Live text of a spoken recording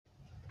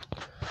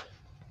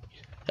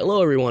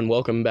Hello everyone,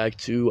 welcome back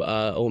to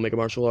Omega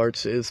Martial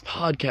Arts'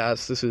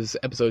 podcast. This is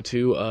episode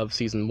 2 of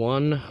season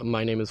 1.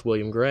 My name is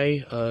William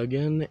Gray,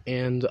 again,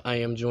 and I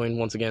am joined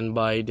once again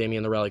by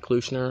Damion the Rally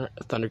Klushner,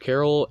 Thunder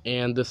Carroll,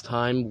 and this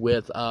time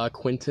with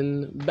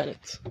Quentin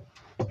Bennett.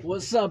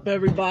 What's up,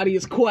 everybody?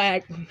 It's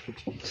Quack.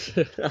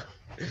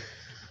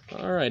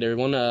 Alright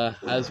everyone,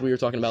 as we were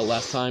talking about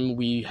last time,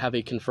 we have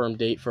a confirmed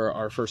date for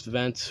our first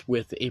event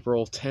with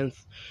April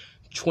 10th,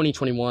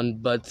 2021,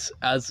 but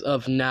as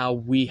of now,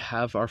 we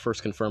have our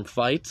first confirmed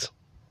fight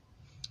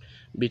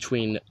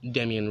between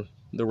Damion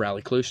the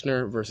Rally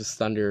Klushner versus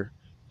Thunder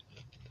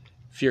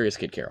Furious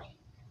Kid Carroll.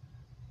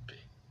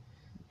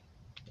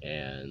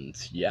 And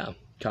yeah,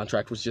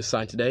 contract was just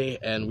signed today,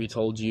 and we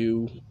told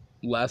you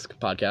last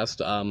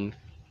podcast,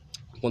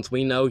 once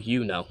we know,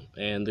 you know,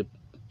 and the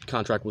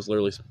contract was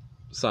literally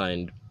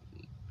signed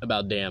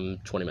about 20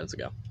 minutes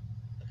ago.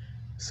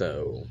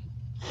 So,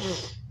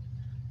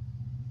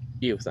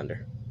 you,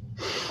 Thunder.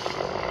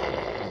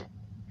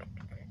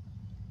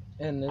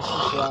 And this is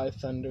why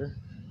Thunder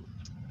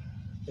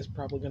is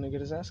probably going to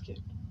get his ass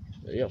kicked.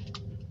 There you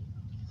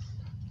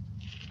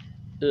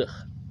go. Ugh.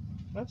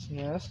 That's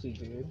nasty,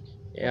 dude.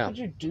 Yeah. How could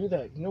you do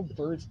that? No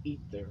birds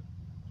eat there.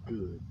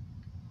 Good.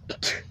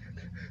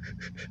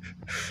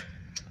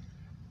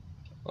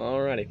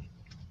 Alrighty.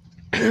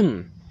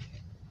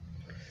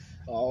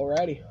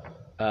 Alrighty.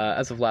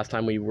 As of last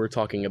time, we were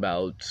talking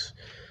about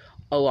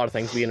a lot of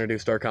things. We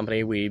introduced our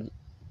company. We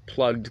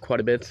plugged quite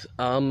a bit.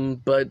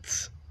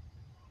 But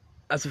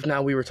as of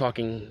now, we were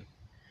talking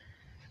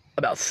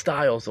about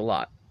styles a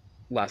lot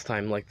last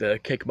time, like the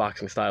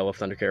kickboxing style of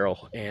Thunder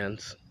Carroll.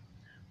 And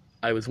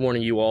I was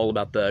warning you all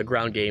about the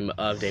ground game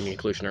of Damion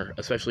Klushner,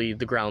 especially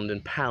the ground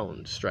and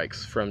pound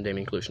strikes from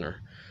Damion Klushner.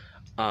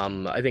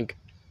 I think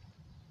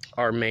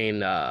our main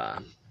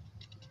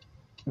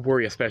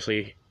worry,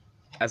 especially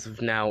as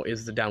of now,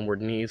 is the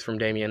downward knees from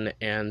Damion,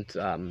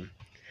 and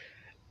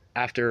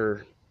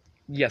after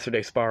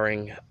yesterday's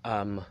sparring,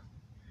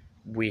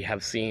 we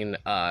have seen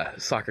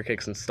soccer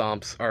kicks and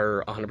stomps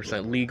are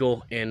 100%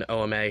 legal in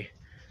OMA,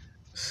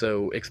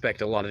 so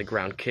expect a lot of the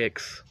ground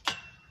kicks,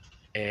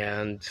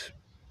 and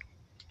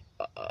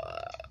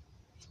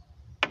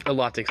a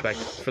lot to expect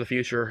for the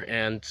future,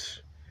 and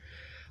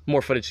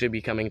more footage should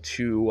be coming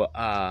to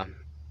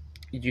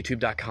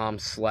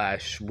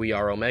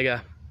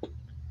youtube.com/weareomega.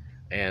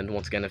 And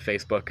once again, at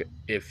Facebook,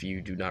 if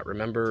you do not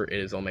remember, it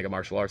is Omega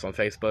Martial Arts on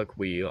Facebook.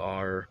 We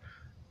are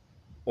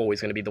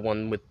always going to be the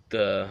one with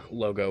the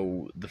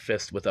logo, the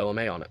fist with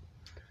OMA on it.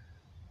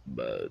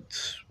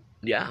 But,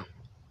 yeah.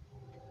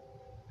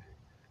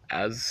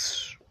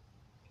 As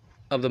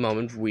of the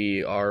moment,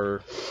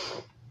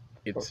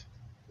 it's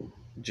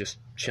just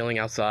chilling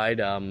outside.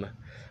 Probably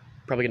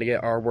going to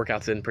get our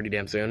workouts in pretty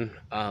damn soon.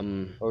 Are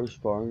you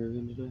sparring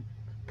again today?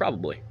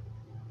 Probably.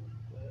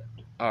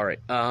 Alright,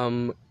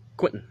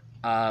 Quentin.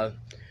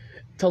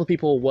 Tell the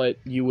people what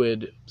you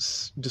would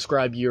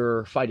describe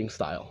your fighting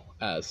style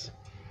as.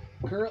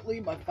 Currently,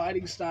 my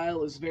fighting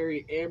style is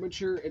very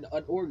amateur and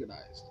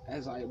unorganized.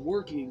 As I am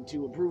working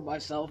to improve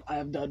myself, I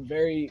have done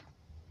very,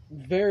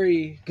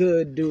 very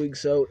good doing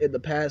so in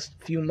the past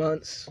few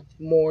months,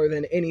 more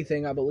than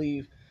anything, I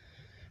believe.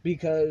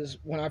 Because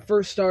when I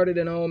first started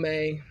in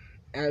OMA,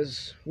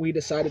 as we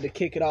decided to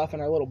kick it off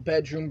in our little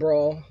bedroom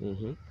brawl,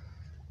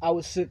 I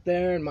would sit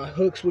there and my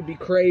hooks would be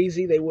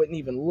crazy. They wouldn't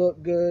even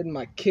look good.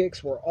 My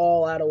kicks were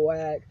all out of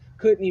whack.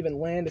 Couldn't even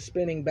land a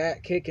spinning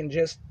back kick. And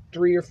just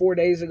 3 or 4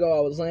 days ago,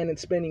 I was landing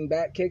spinning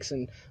back kicks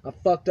and I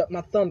fucked up my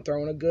thumb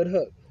throwing a good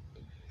hook.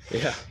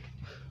 Yeah.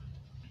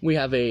 We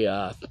have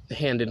a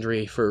hand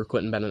injury for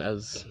Quentin Bennett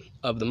as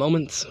of the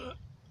moment.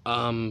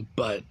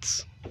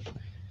 But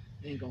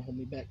Ain't gonna hold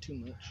me back too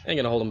much. Ain't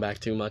gonna hold him back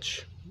too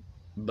much.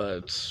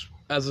 But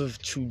as of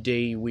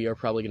today, we are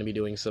probably gonna be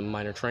doing some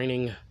minor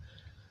training.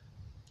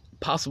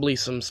 Possibly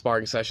some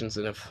sparring sessions,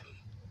 and if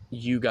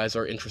you guys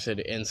are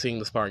interested in seeing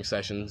the sparring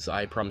sessions,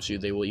 I promise you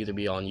they will either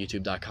be on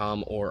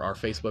youtube.com or our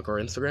Facebook or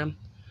Instagram.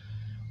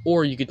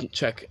 Or you can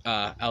check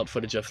out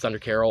footage of Thunder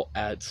Carroll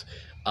at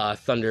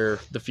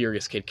Thunder the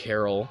Furious Kid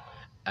Carroll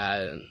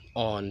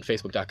on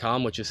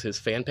facebook.com, which is his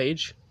fan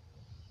page.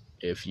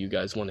 If you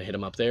guys want to hit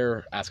him up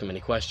there, ask him any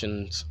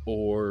questions,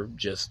 or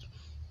just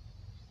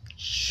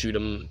shoot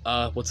him,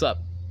 what's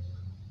up?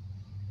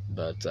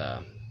 But,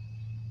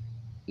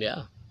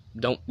 yeah.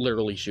 Don't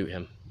literally shoot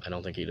him. I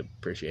don't think he'd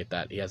appreciate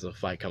that. He has a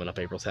fight coming up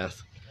April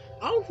 10th.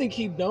 I don't think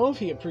he'd know if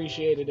he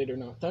appreciated it or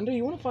not. Thunder,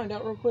 you want to find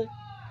out real quick?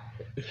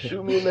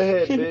 Shoot me in the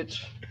head,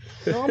 bitch.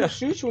 No, I'm going to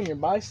shoot you in your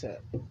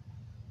bicep.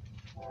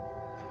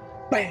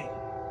 Bang!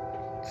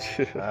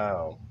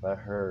 Ow, that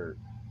hurt.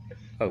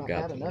 Oh, Not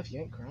God. bad enough,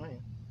 you ain't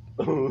crying.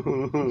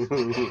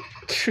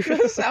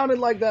 That sounded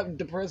like that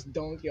depressed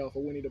donkey off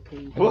of Winnie the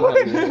Pooh.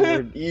 What?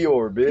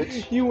 Eeyore,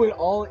 bitch. You went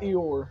all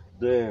Eeyore.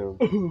 Damn.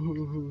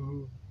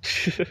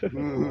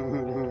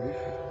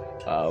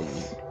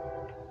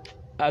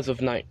 As of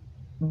my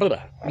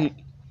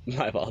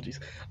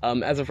apologies.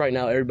 As of right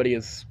now, everybody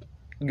is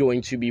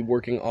going to be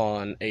working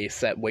on a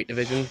set weight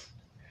division.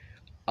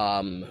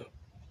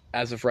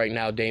 As of right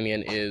now,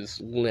 Damion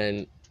is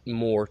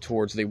more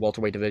towards the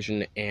welterweight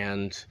division,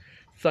 and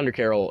Thunder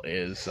Carol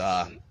is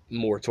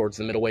more towards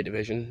the middleweight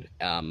division.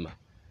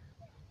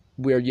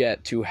 We're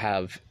yet to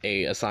have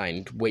a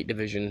assigned weight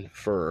division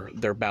for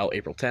their bout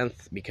April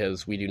 10th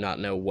because we do not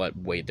know what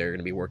weight they're going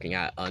to be working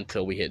at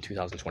until we hit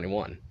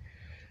 2021.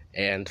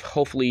 And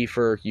hopefully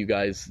for you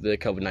guys, the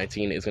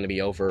COVID-19 is going to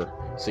be over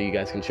so you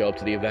guys can show up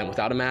to the event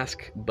without a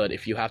mask. But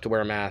if you have to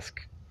wear a mask,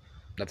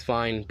 that's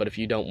fine. But if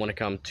you don't want to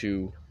come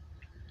to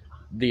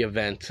the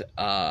event,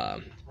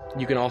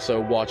 you can also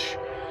watch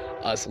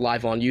us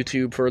live on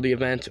YouTube for the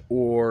event,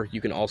 or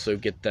you can also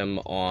get them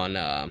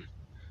on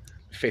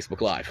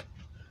Facebook Live.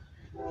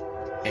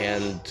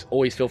 And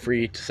always feel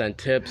free to send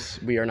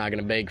tips. We are not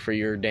going to beg for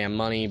your damn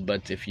money,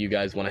 but if you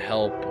guys want to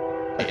help,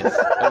 it's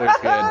always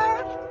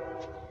good.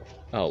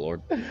 Oh,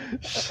 Lord.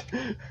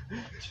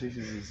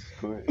 Jesus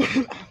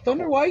Christ.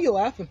 Thunder, why are you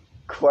laughing?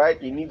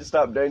 Quack, you need to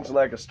stop dancing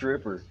like a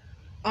stripper.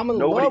 I'm in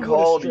Nobody love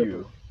called with a stripper.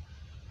 you.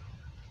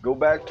 Go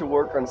back to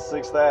work on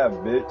 6th Ave,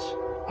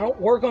 bitch. I don't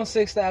work on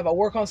 6th Ave. I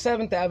work on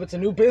 7th Ave. It's a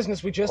new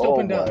business we just Oh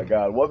opened my up.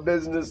 God, what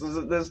business is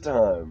it this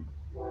time?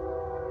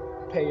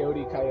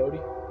 Peyote Coyote.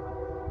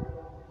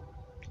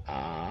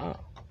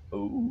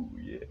 Oh,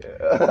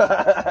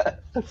 yeah.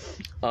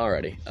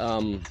 Alrighty.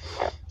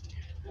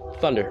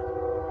 Thunder.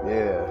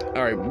 Yeah.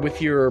 Alright,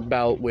 with your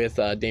bout with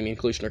Damion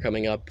Klushner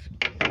coming up,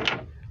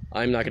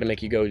 I'm not going to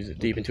make you go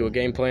deep into a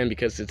game plan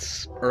because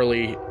it's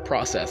early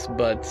process,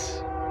 but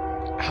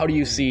how do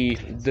you see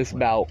this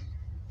bout,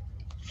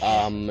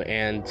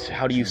 and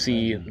how do you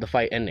see the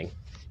fight ending?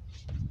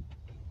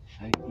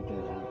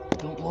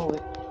 Don't blow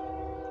it.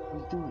 What are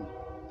you doing?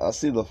 I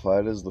see the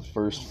fight as the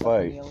first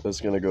fight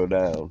that's going to go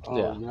down. Oh,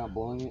 Yeah. you're not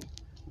blowing it?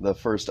 The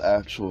first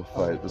actual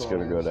fight that's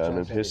going to go down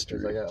in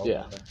history.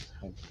 Yeah.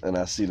 And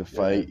I see the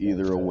fight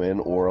either a win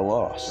or a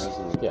loss.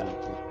 Yeah.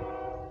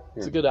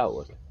 It's a good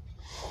outlook.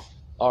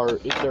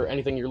 Is there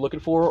anything you're looking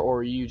for, or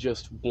are you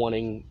just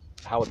wanting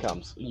how it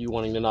comes? You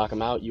wanting to knock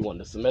him out, you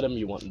wanting to submit him,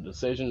 you want a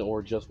decision,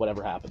 or just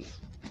whatever happens?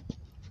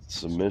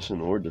 Submission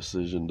or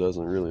decision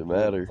doesn't really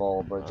matter.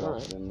 Fall, break off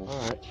Alright. in there.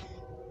 Alright.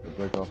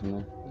 Break off in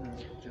there.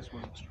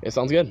 It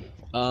sounds good.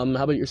 How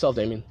about yourself,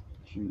 Damion?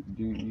 Shoot,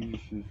 you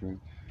just shoot straight.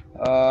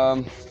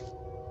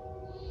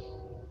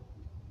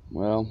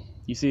 Well,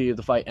 You see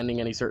the fight ending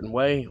any certain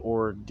way,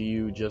 or do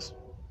you just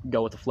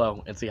go with the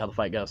flow and see how the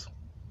fight goes?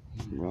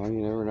 you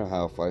never know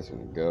how a fight's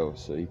gonna go,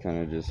 so you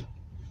kind of just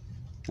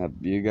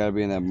you gotta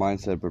be in that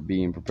mindset for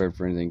being prepared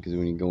for anything. Because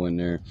when you go in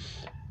there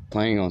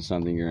planning on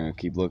something, you're gonna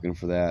keep looking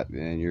for that,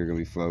 and you're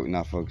gonna be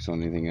not focused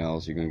on anything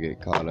else. You're gonna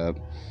get caught up,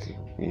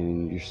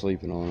 and you're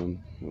sleeping on them.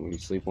 And when you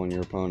sleep on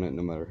your opponent,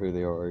 no matter who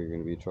they are, you're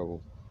gonna be in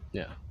trouble.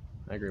 Yeah,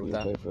 I agree with You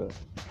that. pay for that.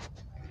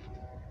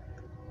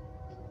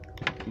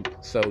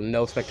 So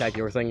no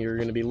spectacular thing you're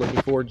going to be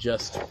looking for,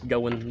 just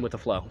going with the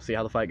flow, see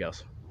how the fight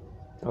goes.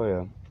 Oh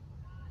yeah.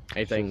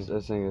 Anything? I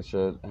think it's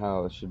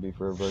how it should be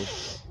for everybody.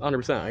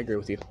 100%, I agree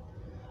with you.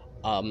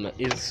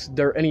 Is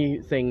there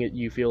anything that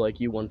you feel like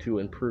you want to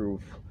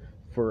improve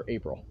for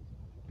April?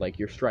 Like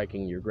your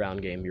striking, your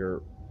ground game,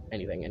 your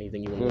anything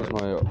you want That's to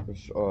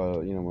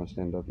learn? my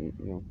stand up,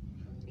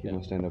 keep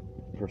my stand up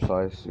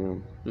precise,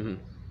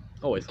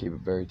 Always, keep it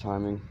very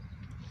timing.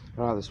 I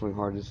don't have to swing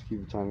hard, just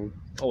keep it timing.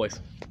 always.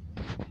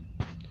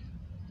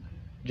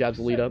 Jabs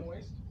lead up.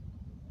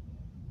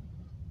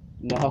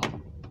 No.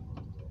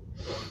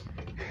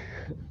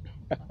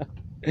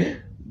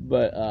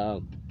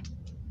 But,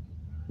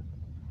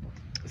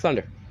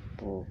 Thunder.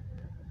 Oh.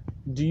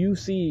 Do you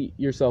see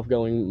yourself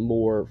going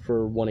more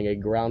for wanting a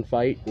ground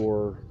fight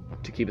or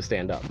to keep a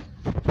stand up?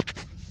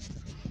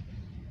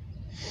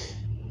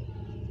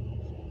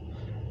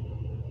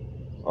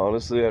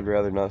 Honestly, I'd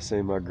rather not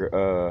say my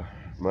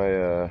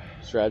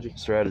Strategy?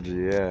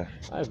 strategy, yeah.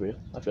 I agree.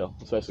 I feel,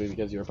 especially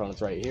because your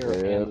opponent's right here,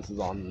 Yeah. and this is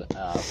on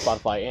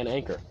Spotify and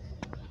Anchor.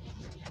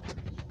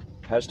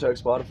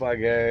 Hashtag Spotify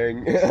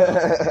gang.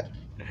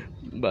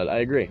 But I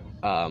agree.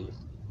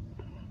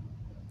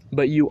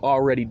 But you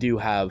already do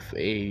have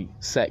a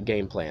set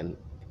game plan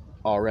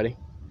already?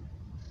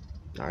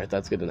 Alright,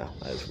 that's good to know.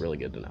 That is really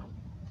good to know.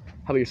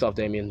 How about yourself,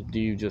 Damion? Do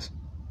you just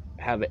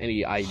have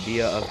any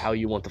idea of how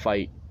you want the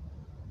fight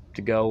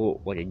to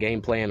go, like a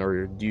game plan,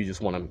 or do you just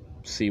want to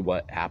see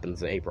what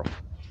happens in April?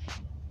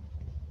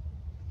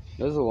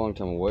 This is a long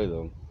time away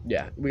though.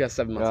 Yeah, we got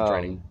 7 months of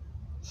training.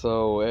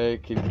 So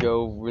it could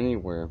go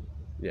anywhere.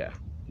 Yeah.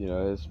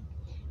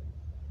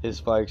 His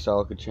fight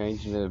style could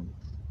change and it'd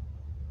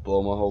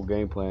blow my whole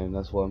game plan.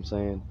 That's what I'm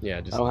saying. Yeah,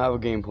 I just don't have a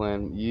game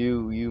plan.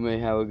 You may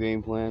have a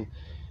game plan,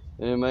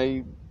 and it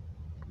may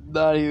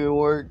not even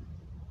work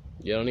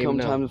you don't even come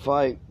know. time to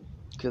fight,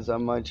 because I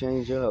might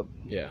change up.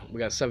 Yeah, we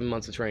got 7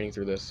 months of training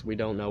through this. We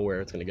don't know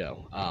where it's going to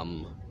go.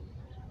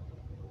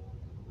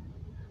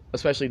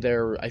 Especially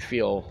there, I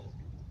feel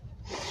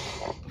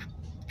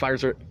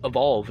fighters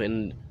evolve,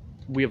 and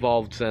we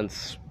evolved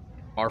since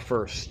our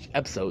first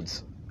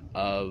episodes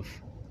of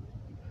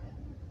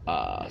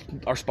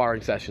our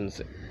sparring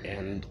sessions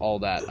and all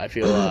that. I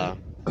feel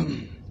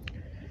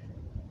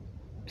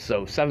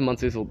so 7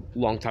 months is a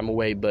long time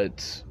away,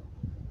 but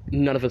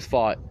none of us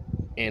fought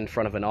in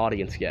front of an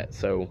audience yet.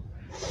 So,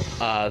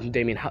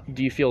 Damien,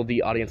 do you feel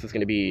the audience is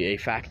going to be a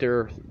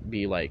factor,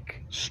 be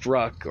like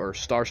struck or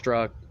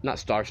starstruck? Not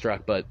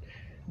starstruck, but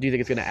do you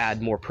think it's going to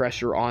add more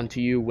pressure onto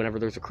you whenever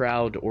there's a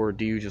crowd, or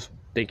do you just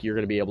think you're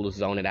going to be able to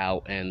zone it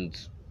out and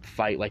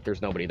fight like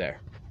there's nobody there?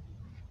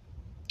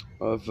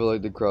 I feel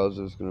like the crowd's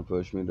just gonna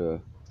push me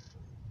to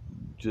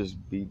just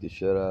beat the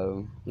shit out of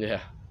them. Yeah.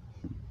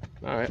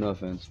 All right. No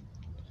offense.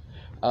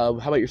 How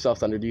about yourself,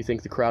 Thunder? Do you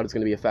think the crowd is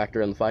going to be a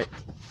factor in the fight?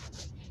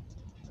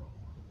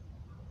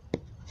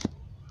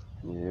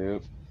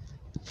 Yep.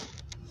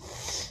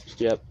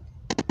 Yep.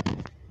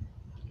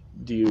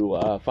 Do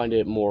you find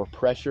it more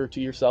pressure to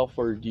yourself,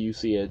 or do you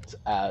see it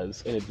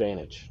as an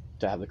advantage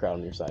to have the crowd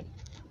on your side?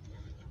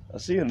 I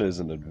see it as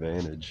an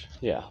advantage.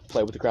 Yeah,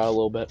 play with the crowd a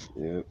little bit.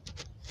 Yep.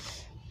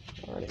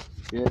 Alrighty.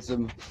 Get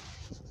some.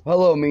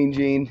 Hello, Mean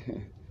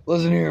Gene.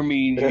 Listen here,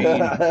 Mean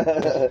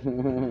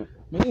Gene.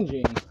 Mean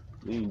Gene.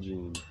 Mean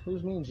Gene.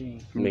 Who's Mean Gene?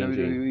 From Mean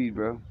WWE,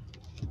 bro.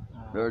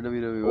 Or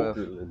WWF.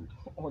 Okerlund.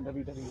 Or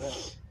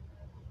WWF.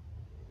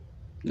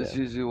 This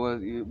usually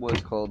what it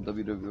was called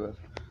WWF,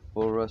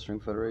 World Wrestling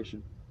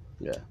Federation.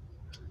 Yeah.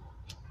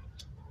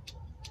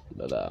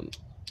 But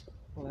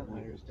Well, that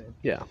layer's dead.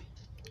 yeah.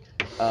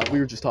 We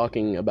were just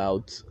talking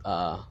about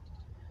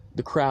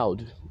the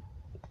crowd.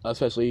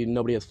 Especially,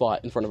 nobody has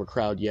fought in front of a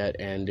crowd yet,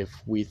 and if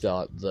we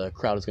thought the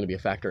crowd is going to be a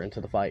factor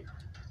into the fight.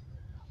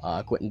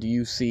 Quentin, do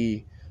you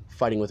see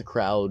fighting with a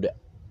crowd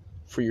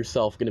for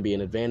yourself going to be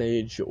an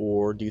advantage,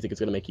 or do you think it's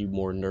going to make you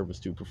more nervous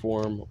to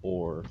perform,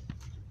 or...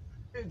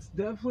 It's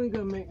definitely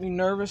going to make me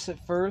nervous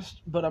at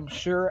first, but I'm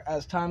sure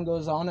as time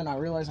goes on and I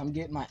realize I'm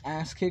getting my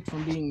ass kicked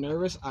from being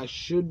nervous, I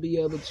should be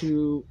able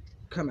to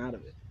come out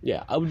of it.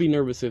 Yeah, I would be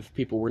nervous if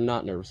people were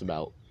not nervous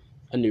about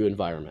a new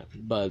environment,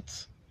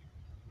 but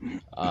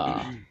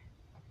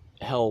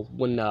hell,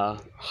 when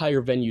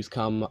higher venues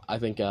come, I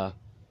think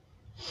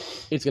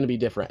it's going to be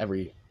different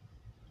every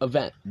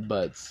event,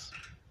 but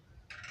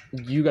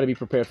you got to be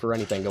prepared for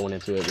anything going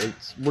into it.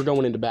 We're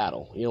going into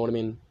battle, you know what I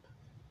mean?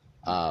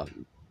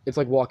 It's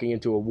like walking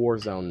into a war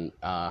zone.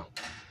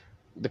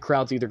 The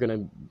crowd's either going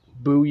to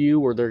boo you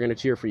or they're going to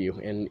cheer for you,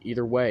 and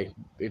either way,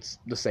 it's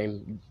the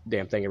same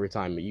damn thing every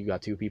time. You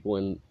got two people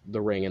in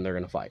the ring and they're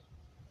going to fight.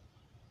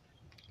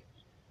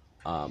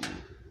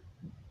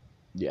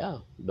 Yeah,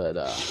 but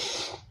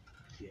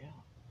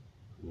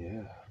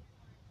Yeah.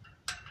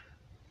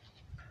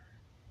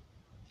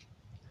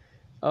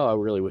 oh, I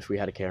really wish we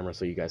had a camera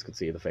so you guys could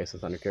see the face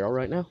of Thunder Carol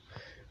right now.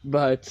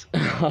 But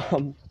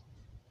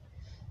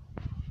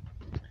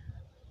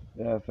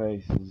That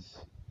face is.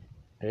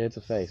 it's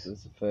a face.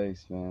 It's a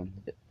face, man.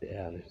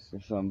 Yeah,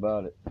 There's something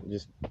about it.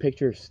 just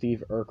picture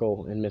Steve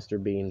Urkel and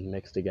Mr. Bean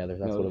mixed together.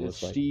 That's what it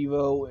looks like.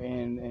 Steve-O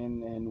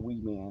and Wee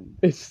Man.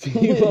 It's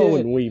Steve-O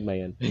and Wee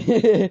Man.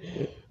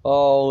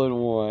 All in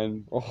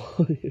one.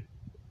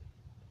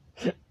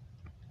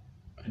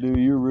 Dude,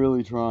 you're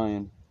really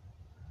trying.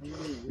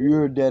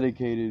 You're a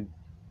dedicated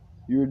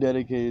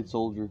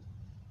soldier.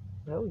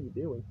 What the hell are you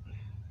doing?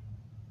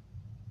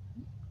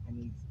 I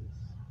need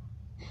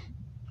this.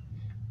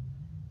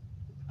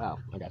 Oh,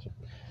 I got you.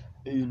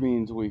 He's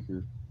being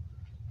tweaker.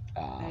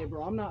 Hey,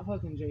 bro, I'm not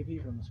fucking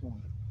JP from this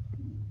morning.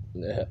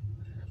 Yeah.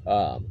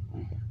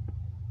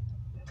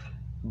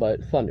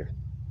 But Thunder.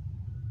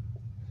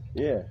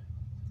 Yeah.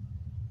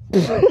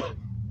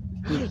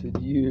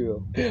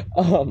 You.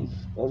 I'm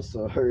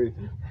sorry.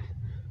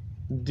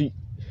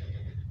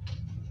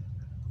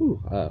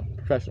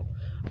 Professional.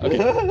 Okay.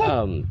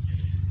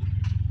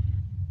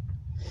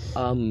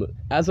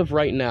 As of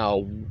right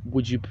now,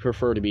 would you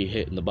prefer to be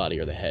hit in the body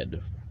or the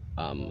head?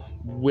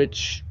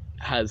 Which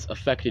has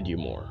affected you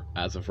more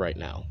as of right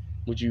now?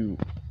 Would you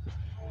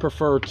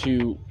prefer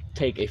to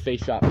take a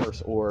face shot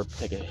first or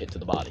take a hit to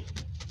the body?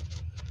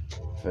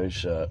 Face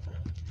shot.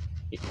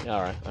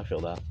 Alright, I feel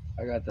that.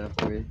 I got that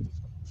for you.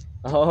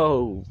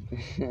 Oh!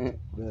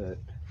 But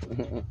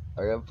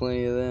I got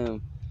plenty of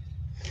them.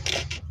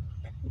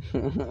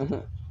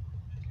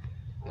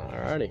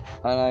 Alrighty.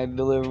 And I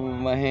deliver with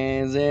my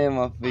hands and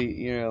my feet,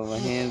 my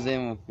hands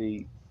and my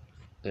feet.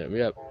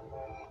 Yep.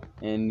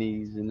 And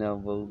knees and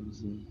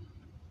elbows. And...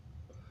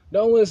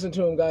 Don't listen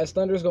to him, guys.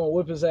 Thunder's gonna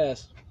whip his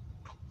ass.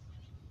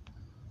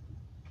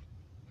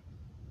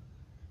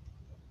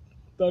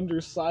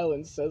 Thunder's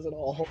silence says it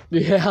all.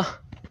 Yeah.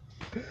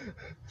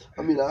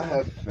 I mean, I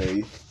have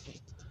faith.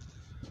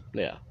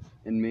 Yeah.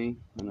 And me?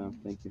 I know,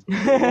 thank you. You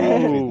have faith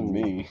in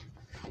me.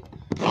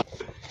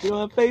 You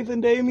don't have faith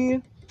in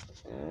Damion?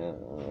 I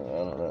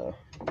don't know.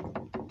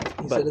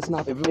 He But said it's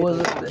not the if it faith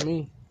wasn't for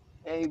me.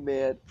 Hey,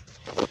 man.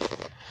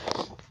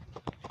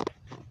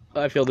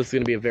 I feel this is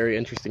going to be a very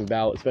interesting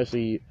bout,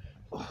 especially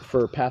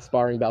for past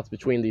sparring bouts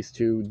between these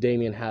two.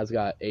 Damion has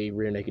got a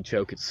rear naked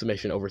choke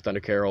submission over Thunder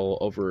Carol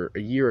over a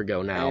year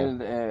ago now.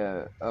 And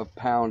a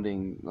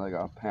pounding, like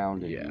I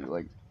pounded Yeah. you.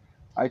 Like,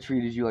 I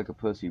treated you like a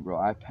pussy, bro.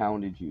 I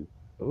pounded you.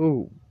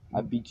 Ooh.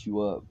 I beat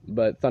you up.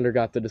 But Thunder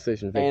got the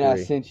decision victory. And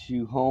I sent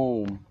you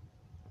home,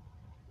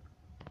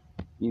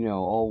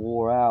 all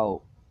wore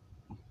out.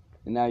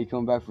 And now you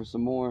come back for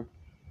some more.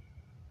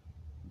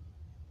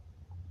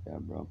 Yeah,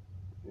 bro.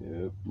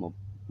 Yep. I'm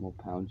gonna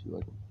pound you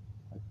like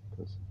a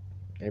pussy.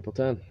 April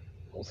 10th.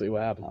 We'll see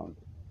what happens. Pound.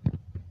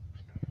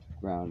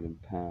 Ground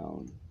and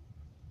pound.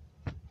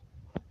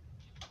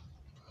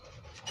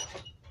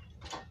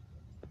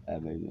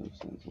 That made no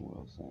sense in what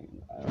I was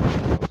saying. I don't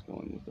know where I was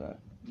going with that.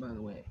 By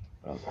the way,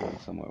 But I was going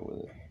somewhere with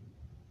it.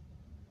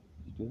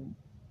 You do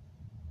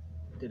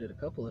did it a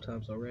couple of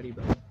times already,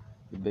 but it?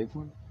 The big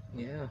one?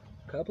 yeah,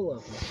 a couple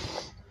of them.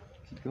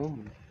 Keep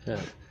going.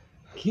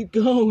 Keep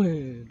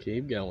going.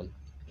 Keep going.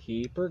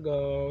 Keep her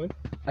going.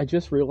 I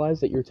just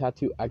realized that your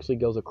tattoo actually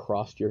goes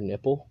across your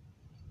nipple.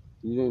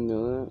 You didn't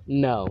know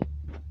No,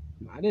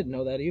 I didn't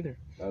know that either.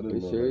 I You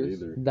didn't know serious?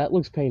 that either. that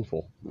looks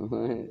painful.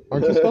 that?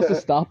 Aren't you supposed to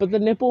stop at the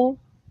nipple?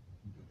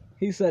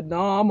 He said,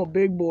 "Nah, I'm a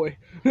big boy."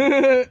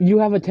 You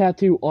have a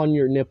tattoo on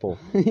your nipple.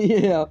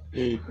 Yeah.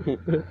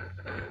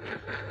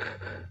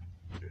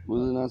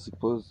 Was it not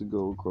supposed to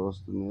go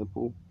across the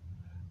nipple?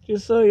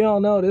 Just so y'all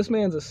know, this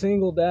man's a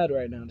single dad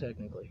right now,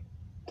 technically.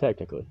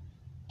 Technically.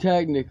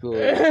 Technically.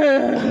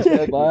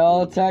 By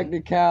all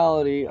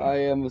technicality, I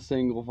am a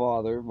single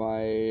father.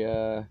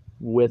 My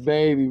With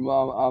baby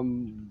mom,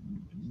 I'm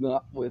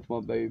not with my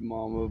baby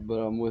mama, but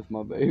I'm with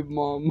my baby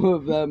mama,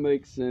 if that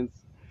makes sense.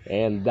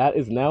 and that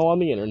is now on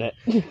the internet.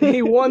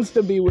 He wants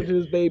to be with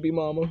his baby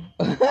mama.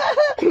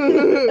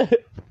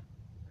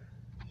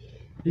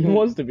 He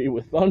wants to be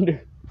with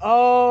Thunder.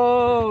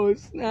 Oh,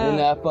 snap. And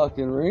that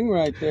fucking ring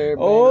right there,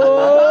 baby.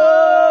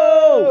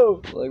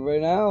 Oh! Like right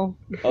now.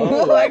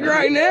 Oh. Like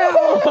right now.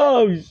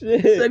 Oh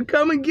shit! Said,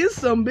 come and get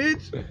some,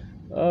 bitch.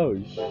 Oh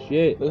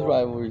shit! This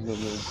rivalry's gonna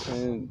make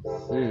sense.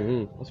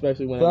 Mm-hmm.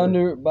 Especially when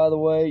Thunder, by the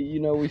way, you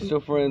know we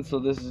still friends, so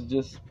this is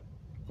just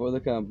for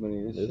the company.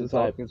 It's This just is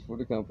hype. talking for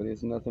the company.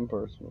 It's nothing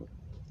personal.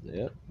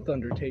 Yeah,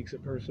 Thunder takes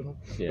it personal.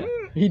 yeah.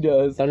 He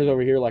does. Thunder's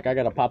over here like I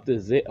gotta pop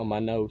this zit on my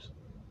nose.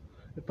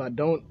 If I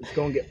don't, it's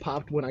gonna get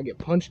popped when I get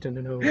punched in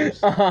the nose.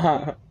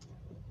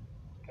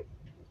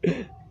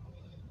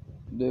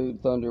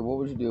 Dude, Thunder, what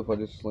would you do if I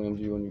just slammed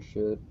you on your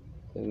shit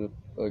in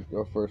like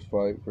our first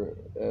fight for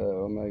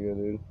Omega,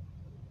 dude?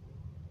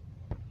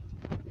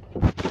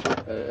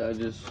 I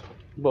just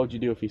What would you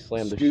do if he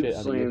slammed the scoop shit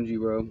out of you? slammed you,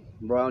 bro.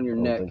 Right on I your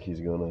don't neck. think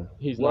he's gonna.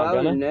 He's Right not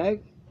on your gonna. neck?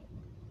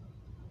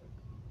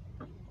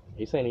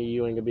 He's saying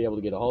you ain't gonna be able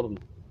to get a hold of him.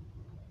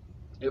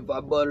 If I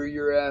butter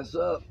your ass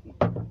up,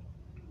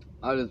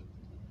 I just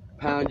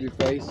pound your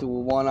face with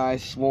one eye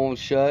swollen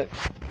shut.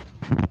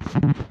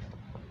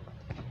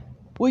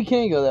 We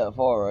can't go that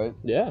far, right?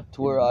 Yeah.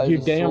 To where eyes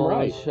You're are damn swollen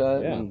right.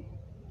 shut Yeah. and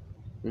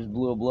there's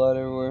blue blood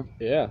everywhere.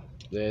 Yeah.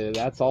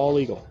 That's all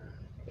legal.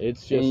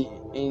 It's just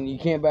And you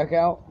can't back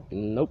out?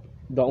 nope.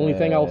 The only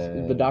thing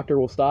the doctor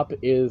will stop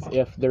is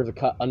if there's a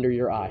cut under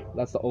your eye.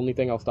 That's the only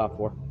thing I'll stop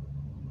for.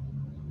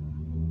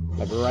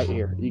 Like right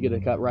here. You get a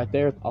cut right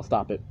there, I'll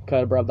stop it.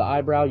 Cut above the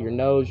eyebrow, your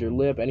nose, your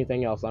lip,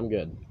 anything else, I'm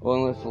good.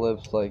 Well, unless the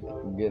lips like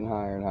getting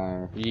higher and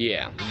higher.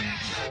 Yeah.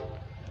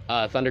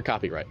 Thunder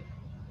copyright.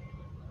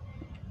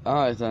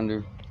 Alright,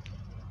 Thunder.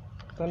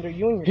 Thunder,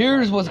 you and your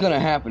Here's what's gonna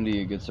happen to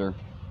you, good sir.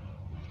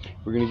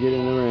 We're gonna get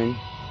in the ring.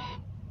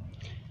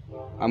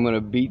 I'm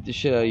gonna beat the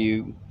shit out of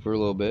you for a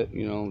little bit,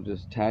 you know,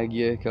 just tag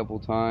you a couple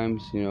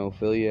times, you know,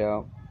 fill you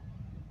out.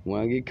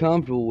 When I get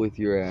comfortable with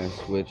your ass,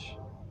 which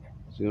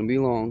is gonna be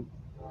long,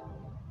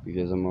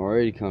 because I'm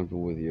already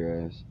comfortable with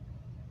your ass,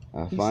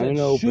 I He find said an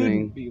opening,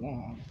 shouldn't be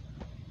long.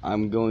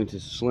 I'm going to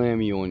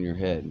slam you on your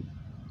head.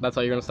 That's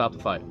how you're gonna stop the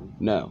fight.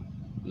 No.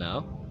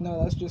 No?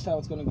 No, that's just how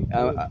it's gonna get.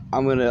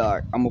 I'm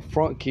gonna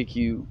front kick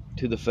you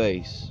to the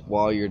face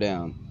while you're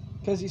down.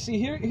 Because you see,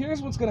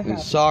 here's what's gonna And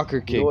happen.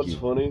 soccer kick You know what's you.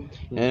 funny?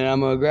 And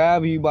I'm gonna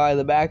grab you by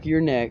the back of your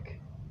neck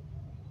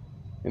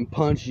and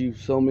punch you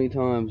so many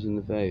times in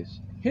the face.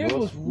 Here's You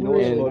know what's what's- you know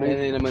what's really. funny?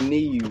 And then I'm gonna knee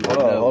you.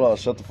 Hold on,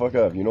 shut the fuck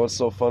up. You know what's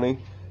so funny?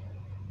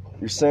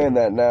 You're saying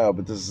that now,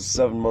 but this is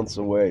 7 months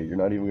away. You're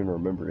not even gonna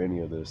remember any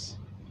of this.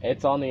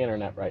 It's on the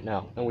internet right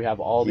now, and we have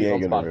all He these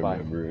on ain't gonna Spotify.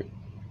 remember it.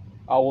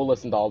 Oh, we'll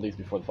listen to all these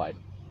before the fight.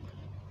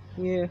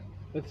 Yeah,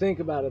 but think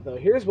about it though.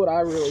 Here's what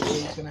I really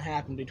believe is gonna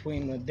happen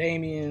between the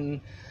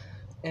Damion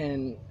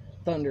and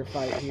Thunder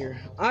fight here.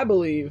 I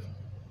believe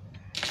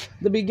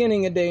the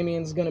beginning of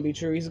Damien's gonna be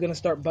true. He's gonna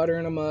start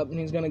buttering him up, and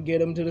he's gonna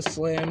get him to the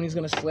slam, and he's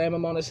gonna slam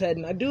him on his head.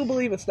 And I do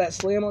believe it's that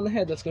slam on the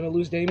head that's gonna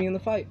lose Damion the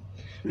fight.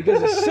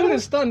 Because as soon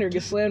as Thunder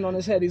gets slammed on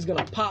his head, he's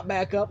gonna pop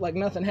back up like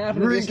nothing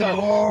happened. And just start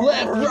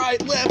left,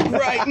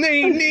 right,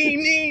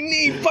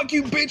 knee, fuck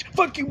you, bitch,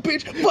 fuck.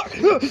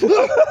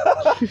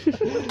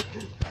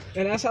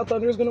 And that's how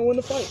Thunder is gonna win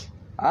the fight.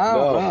 I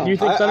don't know. Do you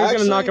think I Thunder's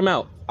gonna knock actually- him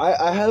out?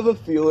 I have a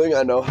feeling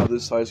I know how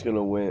this fight's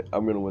gonna win.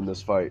 I'm gonna win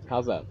this fight.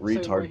 How's that?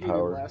 Retard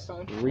power.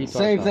 Retard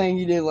Same time. thing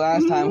you did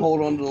last time.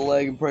 Hold on to the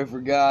leg and pray for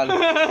God.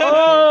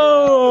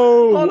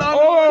 Oh! Hold on.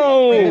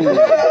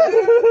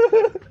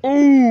 Oh!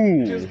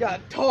 Ooh! Just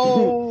got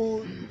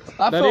told.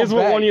 I That felt is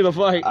what bad. won you the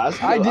fight.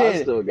 I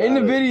did. still got In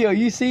the it. video,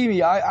 you see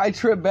me. I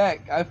trip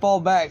back. I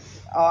fall back.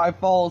 I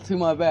fall to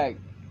my back.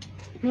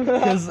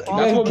 That's That's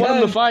what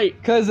won the fight.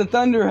 Because the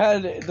Thunder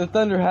had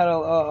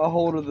a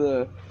hold of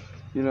the,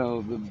 you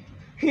know, the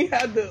He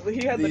had the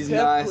These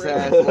death nice grip.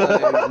 ass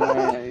legs,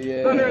 man.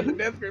 Yeah. Hunter had the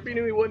death grip. He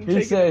knew he wasn't He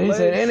taking said, the legs.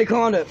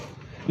 anaconda.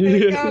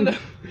 Anaconda.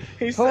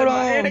 He said, Hold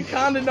my on.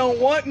 anaconda don't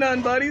want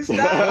none, buddy.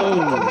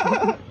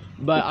 Stop.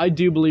 But I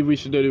do believe we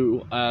should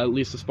do at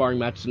least a sparring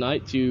match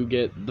tonight to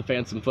get the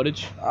fans some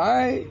footage,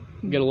 Alright.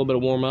 get a little bit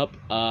of warm up.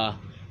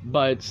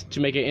 But to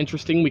make it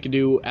interesting, we could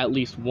do at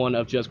least one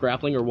of just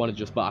grappling or one of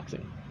just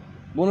boxing.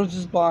 One was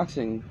just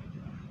boxing.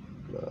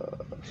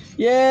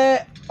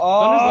 Yeah.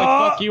 Oh. Thunder's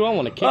like, fuck you, I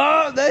want to kick.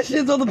 Oh, that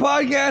shit's on the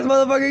podcast,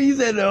 motherfucker. You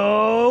said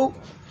no.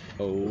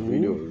 We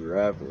do a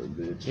grappling,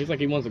 bitch. He's like,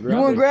 he wants to You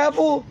grapple. want to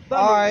grapple? Thunder.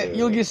 Alright,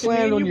 you'll get Can slammed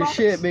me and on you your box?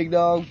 shit, big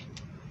dog.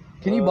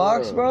 Can you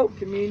box, bro?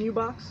 Can me and you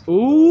box?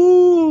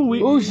 Ooh,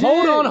 Oh, shit.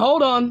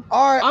 hold on.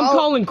 Alright, I'm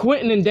calling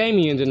Quentin and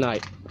Damion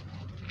tonight.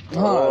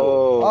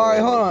 Oh. Alright,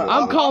 hold on.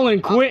 I'm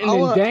calling Quentin and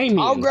Damion.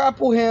 I'll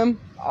grapple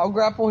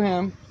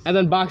him. And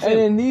then box And him.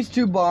 then these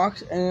two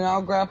box, and then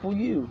I'll grapple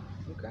you.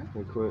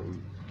 Hey,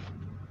 Quentin.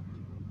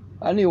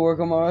 I need to work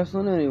on my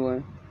wrestling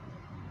anyway.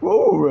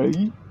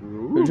 Alrighty.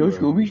 There's no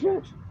Scooby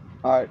Snacks.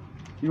 Alright.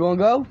 You wanna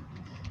go?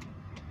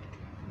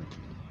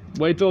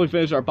 Wait till we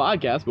finish our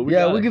podcast, but we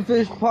Yeah, got we it. can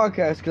finish the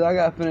podcast because I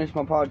gotta finish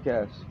my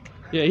podcast.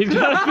 Yeah, he's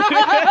got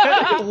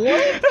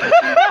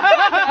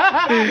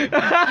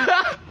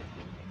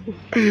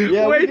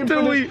Yeah, Wait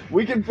till we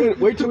wait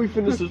till we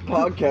finish this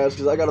podcast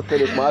because I gotta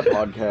finish my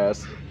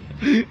podcast.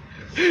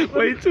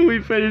 wait till we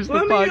finish the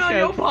Let me on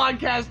your podcast.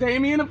 podcast,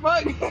 Damian. The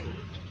fuck?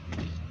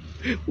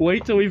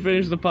 Wait till we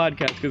finish the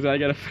podcast because I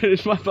gotta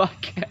finish my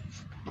podcast.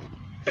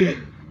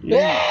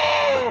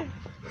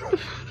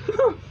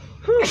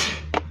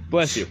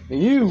 Bless you.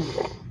 And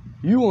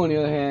you on the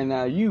other hand,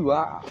 now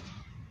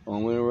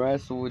I'm gonna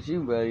wrestle with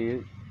you,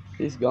 buddy.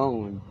 It's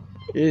going.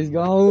 It's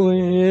going.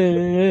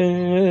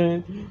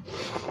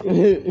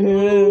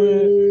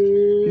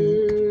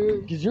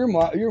 Cause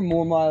you're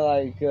more my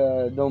like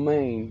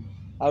domain.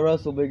 I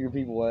wrestle bigger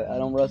people. I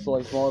don't wrestle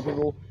like smaller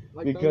people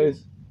Like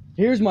because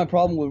here's my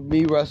problem with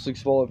me wrestling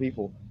smaller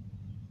people.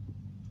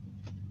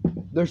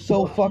 They're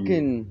so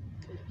fucking.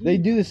 They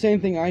do the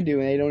same thing I do,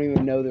 and they don't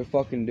even know they're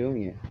fucking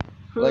doing it.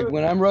 Like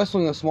when I'm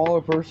wrestling a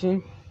smaller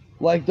person,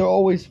 like they're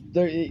always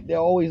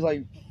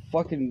like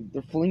fucking.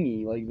 They're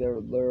flingy. Like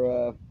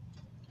they're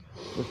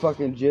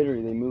fucking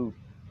jittery. They move.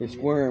 They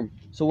squirm.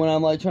 So when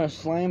I'm like trying to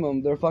slam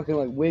them, they're fucking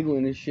like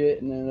wiggling and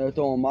shit, and then they're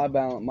throwing my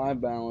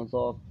balance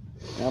off.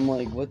 And I'm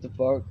like, what the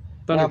fuck?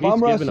 Thunder, Now, if he's I'm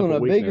giving wrestling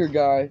up a bigger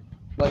guy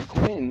like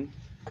Quentin,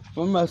 if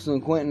I'm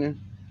wrestling Quentin,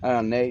 I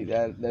don't know, Nate,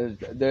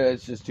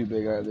 that's just too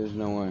big. There's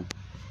no way.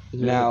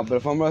 Now, but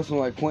if I'm wrestling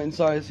like Quentin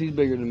size, he's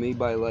bigger than me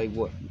by like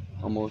what?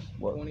 Almost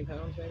what? 20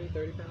 pounds, maybe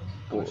 30 pounds.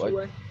 How Well, much like- you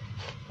weigh?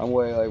 I'm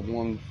weighing like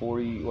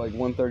 140, like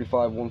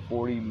 135,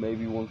 140,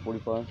 maybe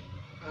 145.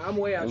 I'm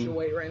way out your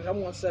weight range. I'm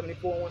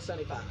 174,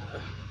 175.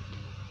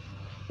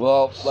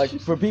 Well, like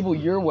for people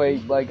your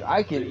weight, like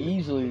I could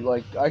easily,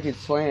 like I could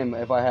slam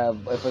if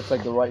it's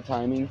like the right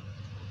timing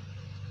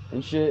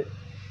and shit.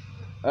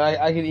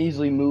 I could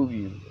easily move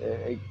you,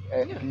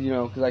 you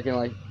know, because I can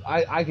like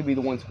I could be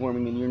the one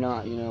squirming and you're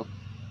not, you know.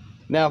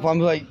 Now if I'm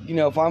like, you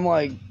know,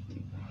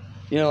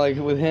 like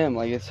with him,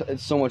 like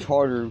it's so much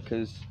harder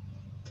because,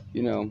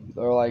 you know,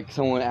 or like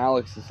someone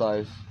Alex's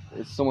size,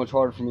 it's so much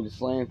harder for me to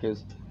slam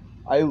because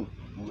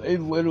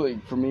it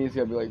literally, for me, it's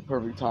gotta be like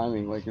perfect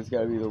timing. Like it's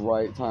gotta be the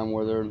right time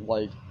where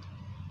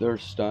they're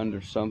stunned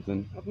or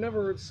something. I've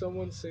never heard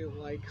someone say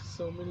like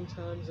so many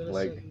times in a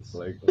sentence.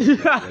 Like.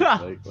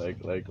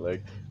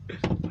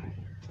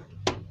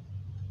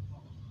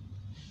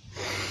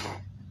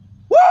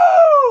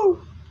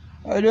 Woo!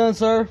 How you doing,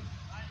 sir?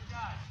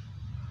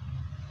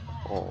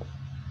 Oh.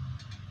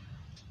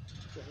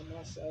 Put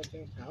myself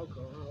in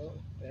alcohol.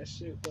 That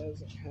shit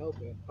doesn't help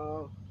at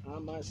all. I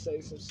might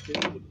say some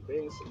stupid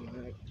things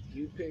like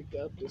you picked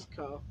up this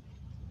call.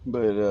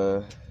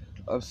 But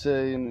I'm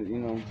saying, you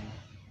know,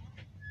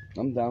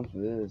 I'm down for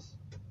this.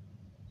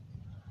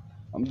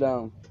 I'm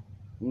down.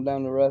 I'm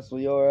down to wrestle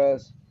your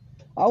ass.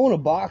 I want to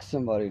box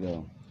somebody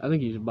though. I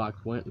think you should box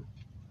Quentin.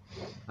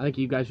 I think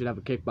you guys should have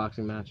a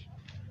kickboxing match.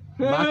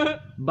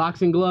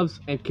 Boxing gloves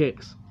and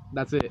kicks.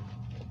 That's it.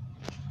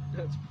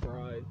 That's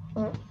pride.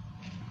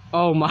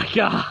 Oh my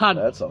god.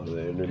 That's on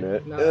the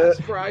internet. No, that's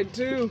pride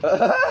too.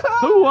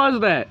 Who was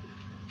that?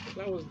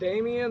 That was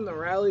Damion the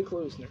Rally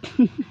Klusner.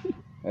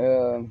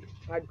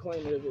 I'd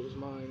claim it if it was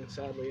mine, and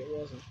sadly it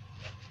wasn't.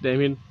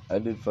 Damion? I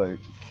did fight.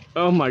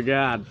 Oh my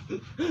god.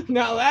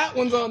 Now that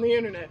one's on the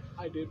internet.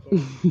 I did.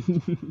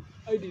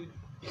 I did.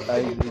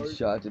 I get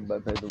shot by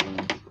paper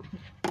balloons.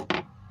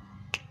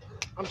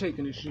 I'm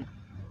taking this shit.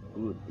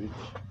 Ooh, bitch.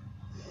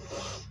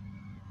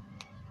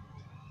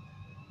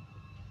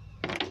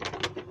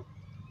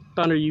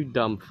 Thunder, you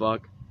dumb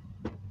fuck.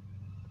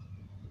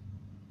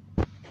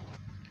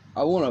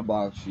 I want to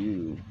box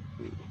you.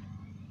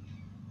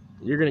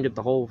 You're gonna get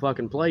the whole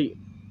fucking plate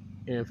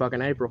in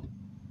fucking April.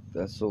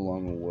 That's so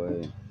long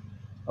away.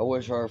 I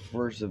wish our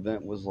first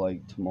event was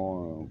like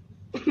tomorrow.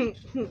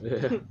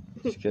 Yeah.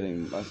 Just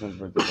kidding. My son's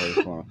birthday party's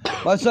tomorrow.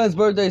 My son's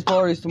birthday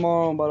party's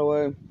tomorrow, by the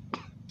way.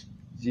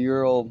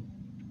 0.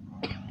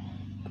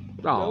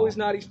 No, he's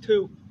not. He's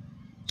 2.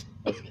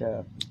 That's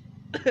cap.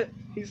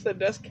 He said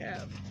that's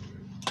cap.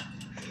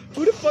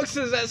 Who the fuck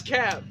says that's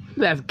cap?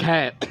 That's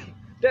Cap.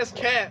 That's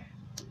cap.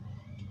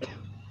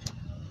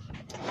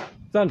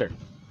 Thunder.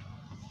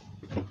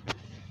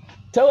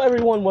 Tell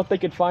everyone what they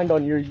could find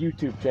on your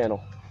YouTube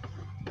channel.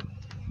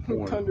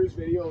 Thunder's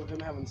video of him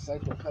having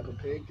sex with Peppa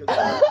Pig because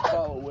he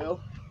follow Will.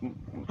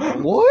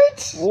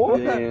 What? What?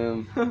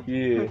 Damn.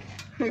 Yeah.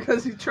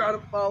 Because he tried to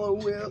follow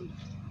Will.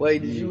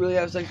 Wait, did you really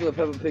have sex with a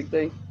Peppa Pig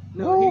thing?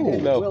 No, he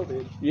didn't. No. Will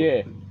did.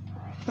 Yeah.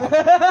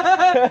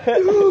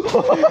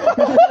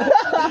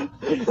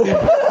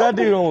 That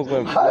dude almost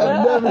went.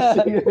 I've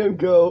never seen him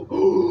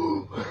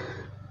go.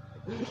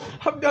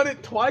 I've done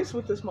it twice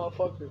with this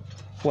motherfucker.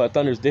 What,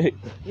 Thunder's dick?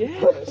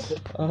 Yes.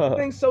 The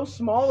thing's so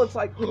small, it's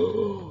like.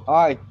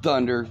 Alright,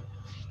 Thunder.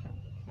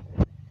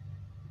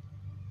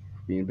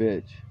 Being a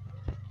bitch.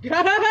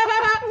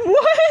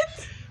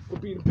 What? We're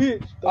being a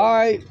bitch.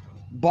 Alright,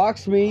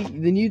 box me,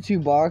 then you 2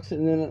 box,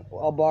 and then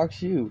I'll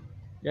box you.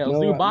 Yeah,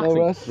 let's do boxing.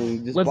 No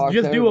wrestling. Let's box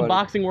just do a everybody.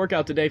 boxing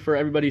workout today for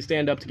everybody to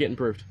stand up to get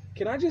improved.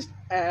 Can I just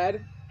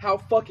add how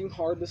fucking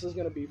hard this is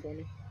gonna be for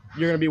me?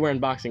 You're gonna be wearing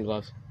boxing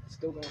gloves. It's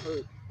still gonna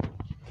hurt.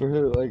 For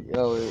who? Like,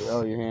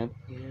 oh, your hand?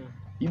 Yeah.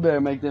 You better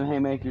make them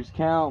haymakers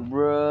count,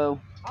 bro.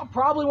 I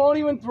probably won't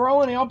even throw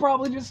any. I'll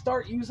probably just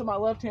start using my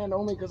left hand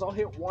only because I'll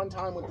hit one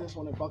time with this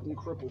one and fucking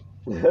cripple.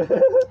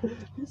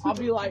 I'll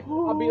be like,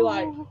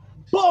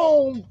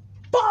 boom,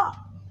 pop,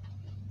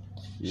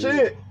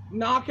 Shit.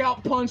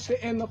 knockout punch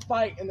to end the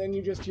fight, and then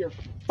you just hear,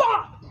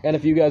 pop. And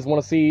if you guys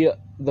want to see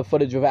the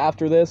footage of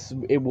after this,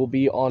 it will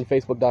be on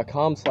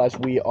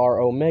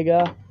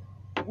facebook.com/weareomega.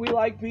 We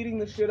like beating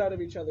the shit out of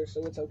each other,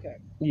 so it's okay.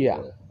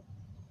 Yeah.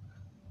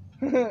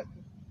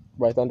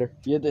 Right, Thunder?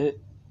 You had to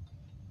hit.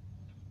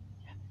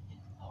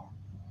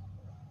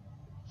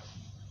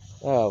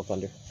 Oh,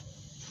 Thunder.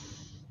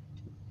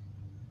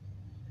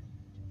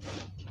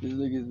 This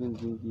nigga's been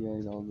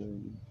drinky-eyed all day.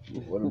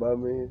 What about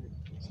me?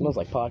 Smells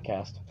like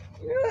podcast.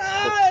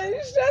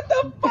 Shut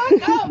the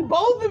fuck up,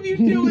 both of you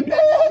doing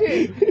that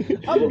shit.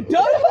 I'm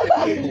done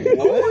with you.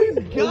 Oh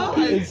my god.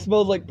 It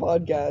smells like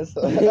podcast.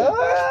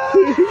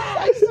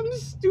 Like some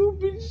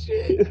stupid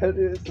shit. That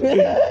is.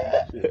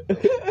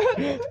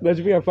 That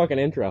should be our fucking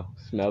intro.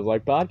 Smells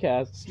like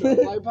podcast. Smells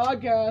like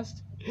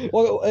podcast.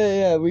 Well,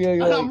 yeah, we gotta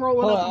go. And I'm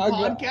rolling Hold up on, a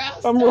I got-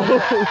 podcast. I'm rolling.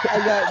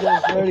 I got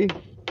this.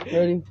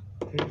 Ready?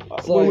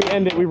 It's When like, we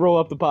end it, we roll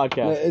up the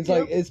podcast. it's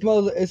like it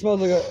smells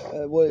like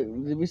a. What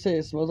did we say?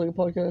 It smells like a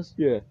podcast.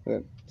 Yeah.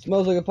 Okay.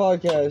 Smells like a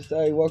podcast.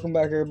 Hey, welcome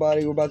back,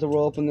 everybody. We're about to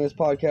roll up in this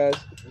podcast.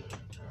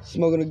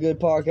 Smoking a good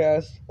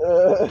podcast.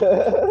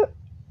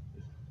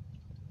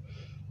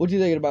 What you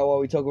thinking about while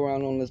we talk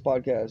around on this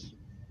podcast?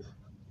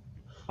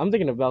 I'm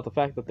thinking about the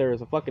fact that there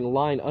is a fucking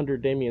line under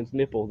Damien's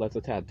nipple that's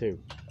a tattoo.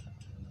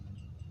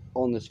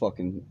 On this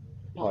fucking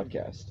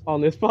podcast.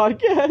 On this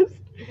podcast?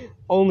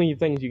 Only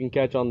things you can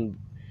catch on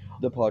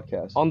The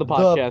podcast. On the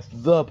podcast.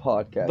 The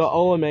podcast. the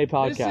OMA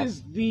podcast. This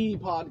is the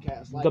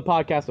podcast. Like, the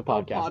podcast of a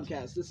podcasts.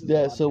 podcast. This is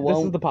Yeah, the so podcast. why-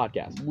 This is the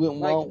podcast.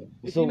 Like,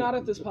 if you're not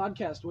at this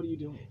podcast, what are you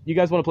doing? You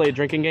guys want to play a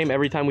drinking game?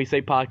 Every time we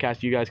say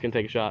podcast, you guys can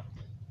take a shot.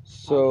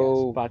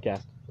 So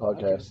Podcast.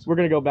 Podcast. We're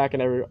going to go back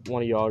and every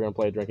one of y'all are going to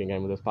play a drinking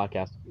game with this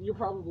podcast. You're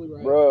probably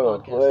right. Bro,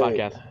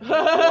 Podcast. wait.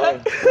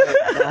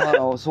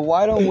 Podcast. so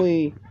why don't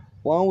we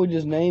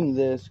just name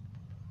this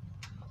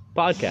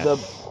Podcast.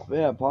 the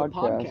The podcast.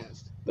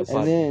 podcast. This, The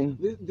And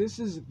then this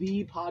is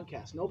the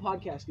podcast. No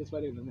podcast gets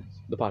better than this.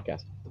 The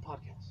podcast. The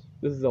podcast.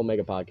 This is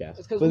Omega Podcast.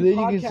 It's because But we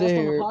then you can podcast say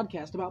on a here-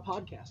 podcast about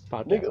podcasts.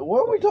 Podcast. Nigga,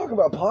 what are we talking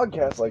about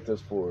podcasts like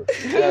this for?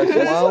 yeah, so This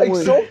is why like don't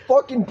we, so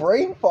fucking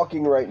brain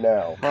fucking right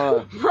now.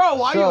 Bro,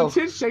 why So- are your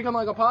tits shaking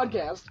like a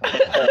podcast?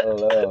 I don't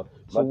know.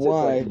 So My tits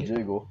why- like to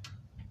jiggle.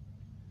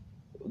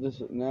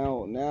 this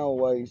now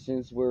like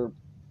since we're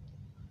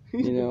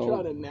He's You been know-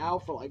 trying to now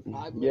for like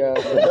 5 yeah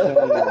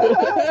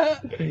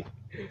minutes.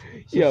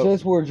 so Yo.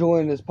 since we're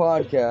joining this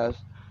podcast,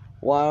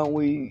 why don't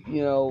we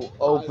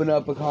open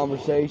up a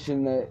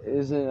conversation that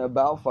isn't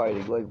about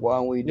fighting? Like why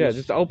don't we Yeah,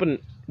 just open.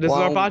 This is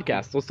Why our don't-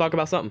 podcast. Let's talk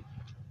about something.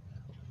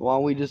 why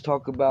don't we just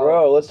talk about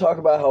Bro, let's talk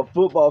about how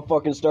football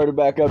fucking started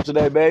back up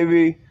today,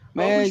 baby.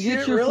 man, Oh, get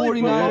shit, your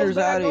really? 49ers Football's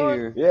back out of on?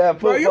 here. Yeah,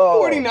 Bro,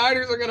 football. your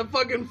 49ers are going to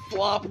fucking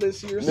flop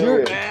this year so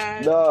Dude,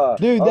 bad. Nah,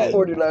 Dude, our that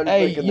 49ers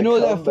hey, making you the know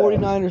what that comeback.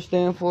 49ers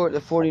stand for? The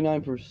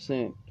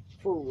 49%.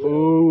 For real.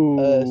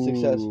 Ooh.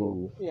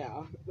 Successful. Yeah.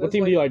 What That's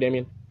team do you like,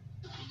 Damien?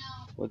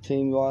 What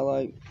team do I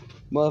like?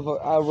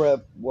 Motherfucker, I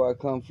rep where I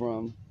come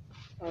from.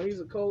 Oh, he's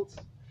a Colts.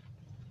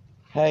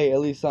 Hey, at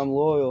least I'm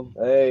loyal.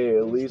 Hey,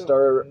 at least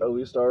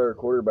our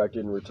quarterback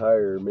didn't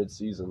retire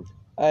mid-season.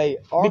 Hey,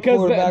 our Because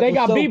quarterback they was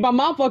got so- beat by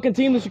my fucking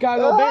team, the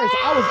Chicago Bears.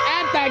 I was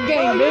at that Bro,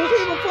 game, you bitch.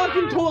 keep a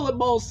fucking toilet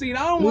bowl seat.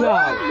 I don't want No.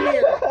 that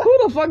here. Who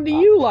the fuck do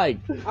you like?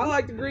 I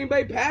like the Green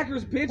Bay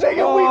Packers, bitch. Nigga,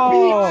 Oh. we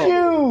beat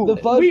you.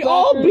 The Fudge We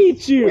all Packers?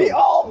 beat you. We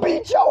all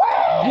beat your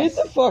ass.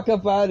 Get the fuck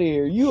up out of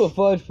here. You a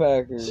fudge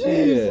packer.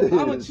 Jesus.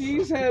 I'm a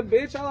cheesehead,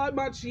 bitch. I like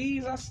my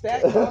cheese. I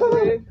stack my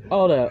bread.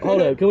 Hold up.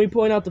 Can we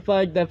point out the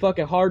fact that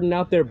fucking Harden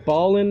out there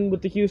balling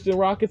with the Houston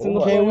Rockets in the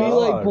Oh my Can we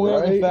playoffs? like point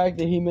out the right? fact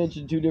that he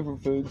mentioned 2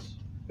 different foods?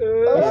 He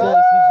Uh, says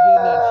he's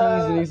getting that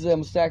cheese and he says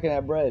I'm stacking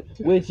that bread.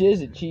 Which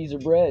is it, cheese or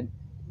bread?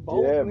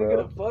 both, Yeah, nigga,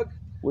 bro. the fuck?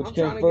 Which I'm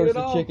came trying to get first, it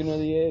the all. chicken or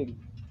the egg?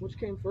 Which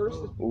came first?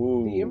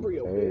 Ooh, The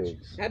embryo, bitch.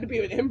 eggs. Had to be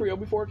an embryo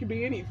before it could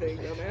be anything,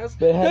 dumbass.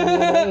 But how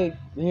did it egg?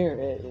 Here,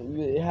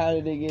 how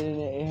did they get in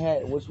it? It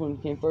had, which one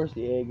came first,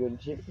 the egg or the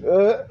chicken?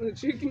 The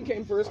chicken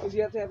came first because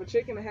you have to have a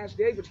chicken to hatch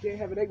the egg, but you can't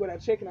have an egg without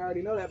chicken. I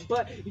already know that.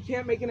 But you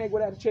can't make an egg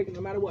without a chicken,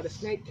 no matter what. A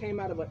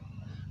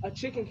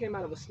chicken came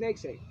out of a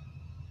snake's egg.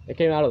 It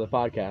came out of the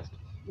podcast.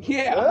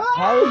 Yeah.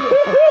 How did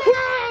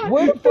it,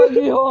 where the fuck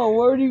you hold on?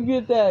 Where do you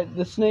get that?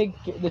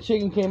 The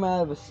chicken came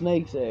out of a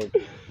snake's egg.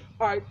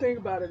 All right, think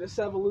about it. It's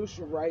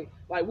evolution, right?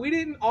 Like we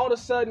didn't all of a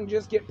sudden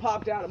just get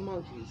popped out of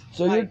monkeys.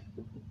 So like,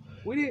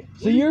 we didn't.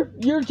 So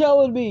you're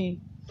telling me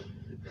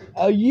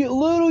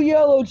little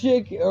yellow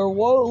chicken or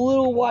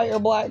little white or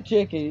black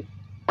chicken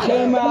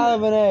came out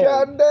of an egg?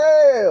 God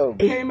damn!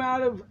 came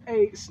out of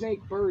a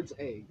snake bird's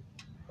egg.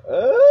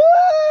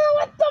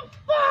 What the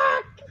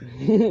fuck?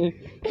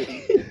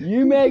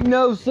 You make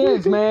no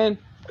sense, man.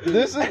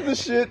 This is the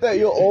shit that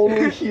you'll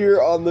only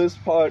hear on this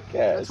podcast.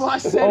 That's why I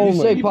said Oh, it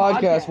say should be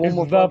podcast one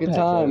more The fucking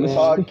time, man.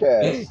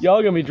 Podcast.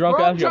 Y'all gonna be drunk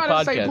Bro, I'm after your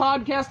trying to say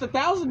podcast. podcast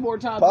 1,000 more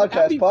times.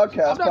 Podcast, I'm not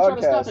trying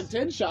to stop podcast. at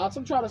 10 shots.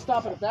 I'm trying to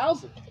stop at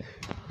 1,000.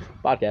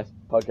 Podcast.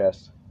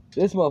 Podcast.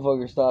 This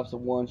motherfucker stops at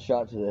 1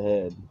 shot to the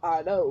head.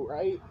 I know,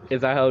 right?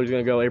 Is that how he's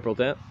gonna go April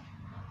 10th?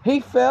 He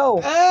fell.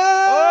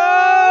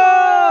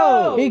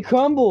 Oh! He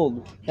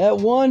crumbled at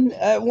one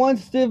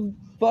stiff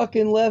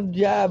fucking left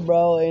jab,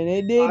 bro, and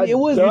it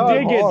wasn't You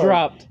even did get hard.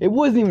 dropped. It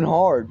wasn't even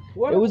hard.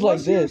 What it was like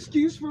what's your this.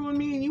 excuse for when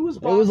me and you was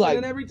It boxing was like-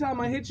 and every time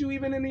I hit you,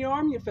 even in the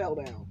arm, you fell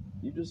down?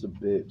 You just a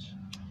bitch.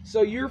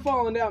 So you're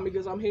falling down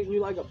because I'm hitting you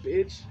like a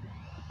bitch?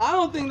 I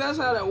don't think that's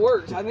how that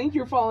works. I think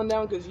you're falling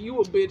down because you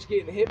a bitch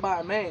getting hit by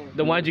a man.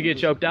 Then why'd you get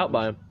choked out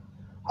by him?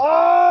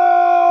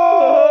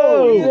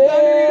 Oh! You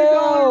thought you needed to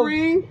go in the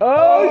ring?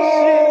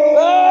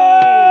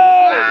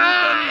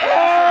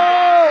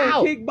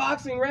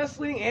 Kickboxing,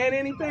 wrestling, and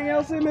anything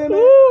else in there?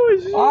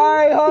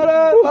 Alright, hold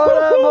up.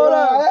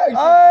 I actually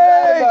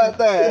Hey, forgot about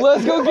that.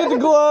 let's go get the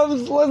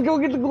gloves. Let's go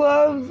get the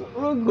gloves.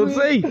 Real Let's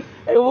quick. see.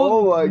 Hey,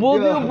 Oh my we'll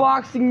do God. a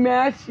boxing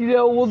match. You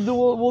know, we'll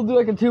do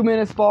like a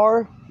 2-minute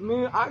spar. I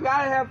mean, I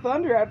gotta have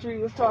Thunder after he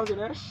was talking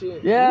that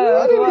shit. Yeah, I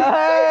that's didn't what, even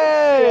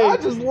say hey. I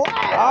just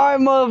laughed. Alright,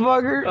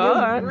 motherfucker.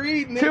 Alright.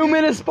 Read, nigga.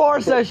 2-minute spar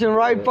session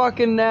right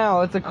fucking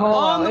now. It's a call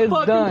On out. the It's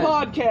fucking done.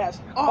 podcast.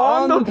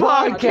 On the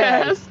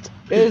podcast.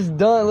 It's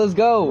done. Let's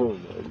go. Oh my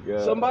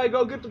God. Somebody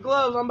go get the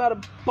gloves. I'm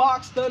about to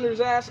box Thunder's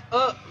ass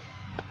up.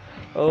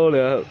 Hold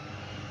up.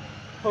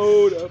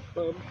 Hold up.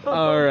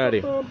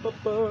 Alrighty.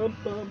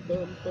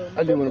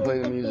 I do want to play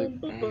the music.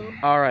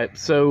 Alright,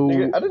 so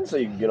Nigga, I didn't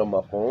say you can get on my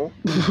phone.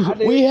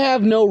 We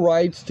have no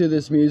rights to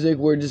this music.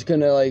 We're just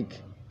gonna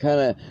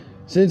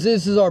since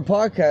this is our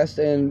podcast,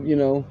 and you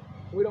know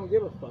We don't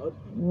give a fuck.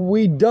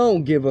 we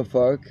don't give a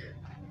fuck.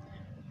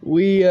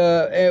 We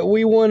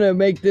want to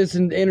make this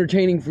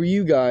entertaining for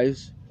you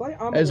guys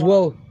Like, I'm as alive.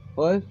 well.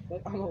 What?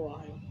 Like, I'm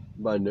alive.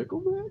 By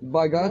Nickelback?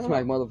 By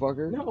Godsmack,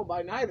 motherfucker. No,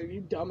 by neither,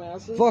 you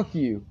dumbasses. Fuck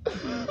you.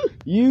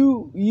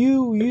 You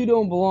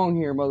don't belong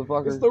here, It's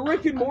motherfucker. the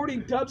Rick and Morty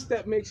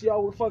dubstep mix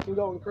y'all were fucking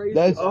going crazy.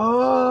 That's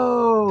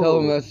Oh! tell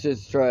them that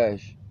shit's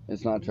trash.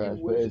 It's not trash,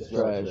 but it's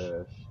trash.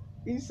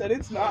 He said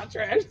it's not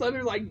trash.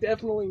 Thunder's like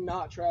definitely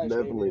not trash.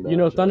 Definitely not. You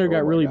know, Thunder Oh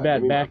got my really God, bad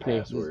give me my back knee.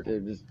 password.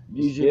 Just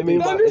use your Give me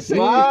my, Thunder it's said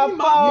my use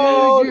my-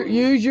 phone.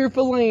 use your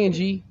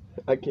phalange.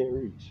 I can't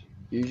reach.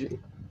 Use your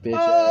bitch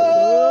ass.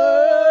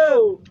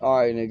 Oh! All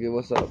right, nigga,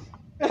 what's up?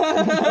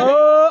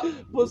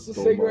 Puts the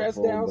Boom, cigarettes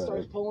boom, down, boom,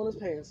 starts back. pulling his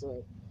pants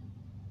up.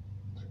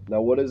 Now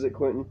what is it,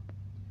 Quentin?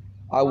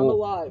 I I'm will.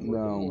 alive. Rick and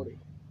No. Morty.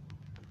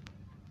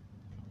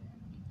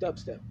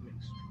 Dubstep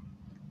mix.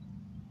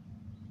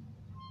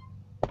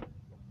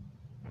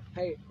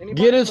 Hey,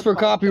 anybody Get us have a for podcast?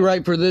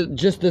 copyright for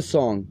just this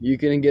song. You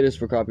can get us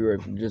for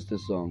copyright for just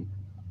this song.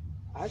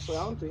 Actually,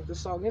 I don't think this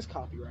song is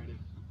copyrighted.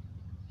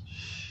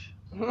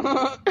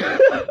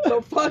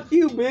 So fuck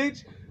you,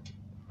 bitch.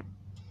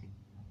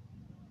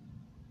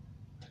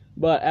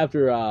 But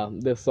after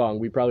this song,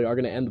 we probably are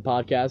going to end the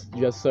podcast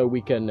just so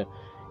we can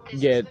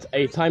get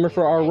a timer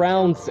for our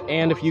rounds.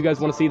 And if you guys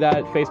want to see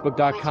that,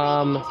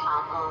 facebook.com,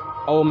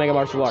 Omega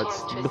Martial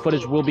Arts. The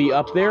footage will be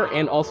up there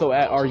and also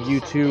at our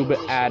YouTube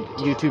at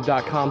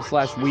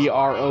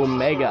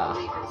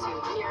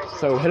youtube.com/weareomega.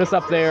 So hit us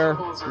up there.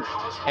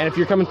 And if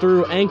you're coming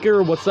through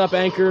Anchor, what's up,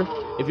 Anchor?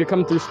 If you're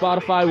coming through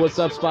Spotify, what's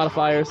up,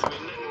 Spotifyers?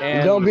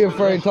 And Don't be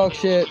afraid to talk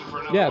shit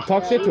yeah,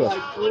 talk shit to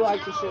us. We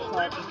like the shit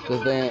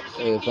talking.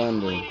 to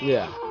Thunder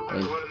Yeah.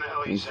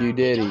 and Q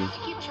Diddy.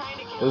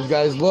 Those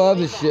guys love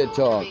the shit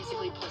talk.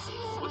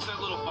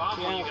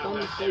 Yeah,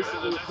 Thunder's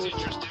basically a pussy.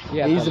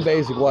 Yeah. He's a Thunder.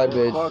 basic white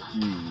bitch. Fuck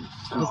you.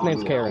 His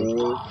name's Karen.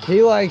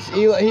 He likes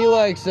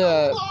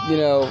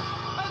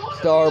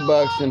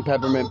Starbucks and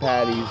peppermint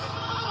patties.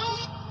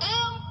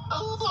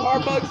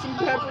 Starbucks and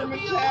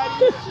peppermint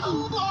patties.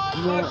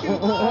 Fucking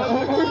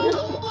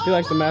Thunder. He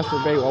likes to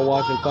masturbate while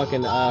watching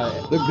fucking The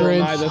Bill Nye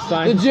Grinch. the The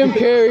Science. Jim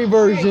Carrey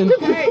version.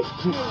 Hey,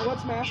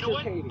 what's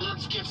masturbating?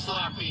 Let's get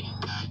sloppy.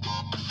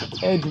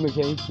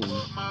 Education.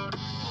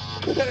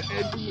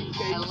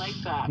 I like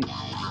that.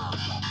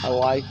 I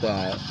like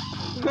that.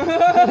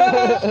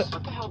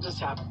 What the hell just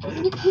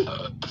happened?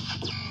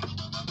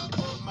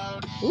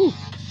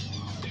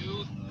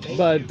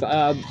 But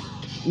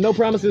no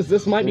promises.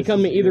 This might This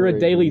become is either a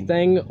great. daily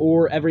thing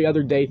or every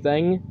other day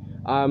thing.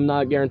 I'm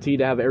not guaranteed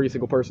to have every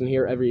single person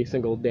here every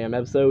single damn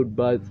episode,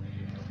 but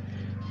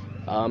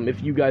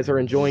if you guys are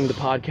enjoying the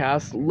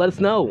podcast, let us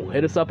know.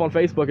 Hit us up on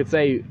Facebook and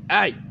say,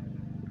 "Hey,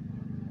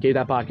 get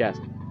that podcast."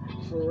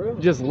 For real.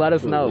 Just let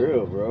us For know.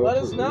 real, bro. Let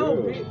us For know.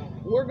 real.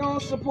 We're gonna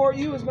support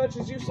you as much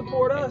as you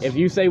support us. If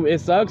you say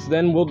it sucks,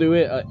 then we'll do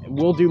it.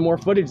 We'll do more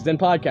footage than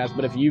podcast.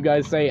 But if you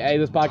guys say, "Hey,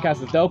 this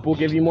podcast is dope," we'll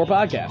give you more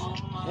podcasts.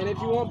 And if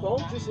you want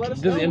both, just let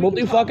us know. And we'll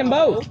We do can talk fucking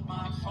about both.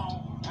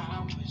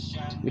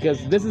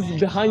 Because this is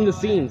behind the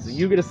scenes.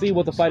 You get to see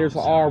what the fighters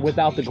are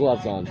without the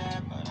gloves on.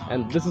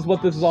 And this is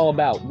what this is all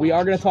about. We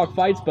are going to talk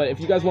fights, but if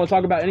you guys want to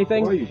talk about Why are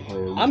anything, you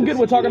playing I'm good this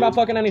with talking game? about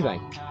fucking anything.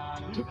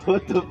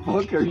 What the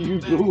fuck are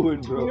you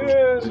doing, bro?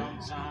 Yeah.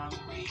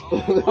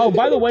 Oh,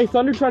 by the way,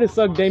 Thunder tried to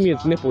suck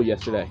Damion's nipple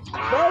yesterday.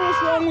 Bro,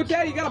 what's wrong with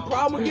that? You got a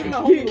problem with giving a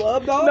homie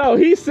love, dog? No,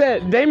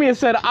 Damion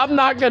said, "I'm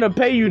not going to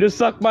pay you to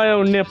suck my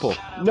own nipple."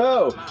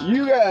 No,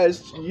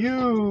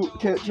 you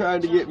kept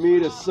trying to get me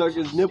to suck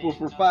his nipple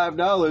for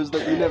 $5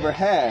 that we never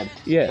had.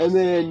 Yes. And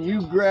then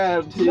you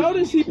grabbed his.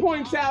 Notice he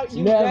points out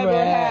you never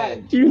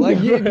had. You Like,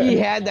 never if he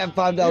had. had that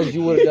 $5,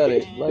 you would have done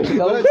it. Like,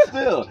 But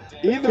still,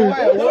 either way,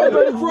 I Don't wouldn't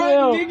be have.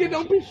 fronting, nigga.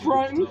 Don't be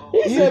fronting.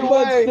 He said,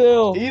 "But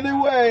still." Either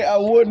way, I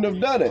wouldn't have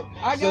done it.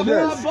 I So got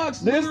this- $5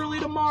 this- literally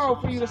tomorrow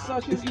for you to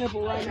suck his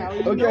nipple right now.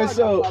 You know I Okay, got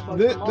so $5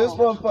 this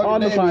tomorrow. motherfucker On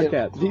the Damion,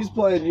 podcast. he's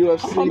playing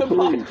UFC On the 3.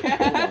 podcast.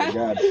 Oh my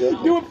God,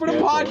 shut Do it for the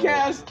fuck up.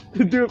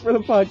 podcast. Do it for the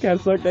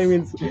podcast. Suck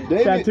Damien's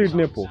tattooed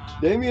nipple.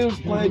 Damion was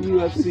playing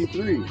UFC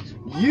 3.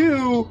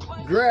 You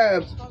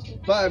grabbed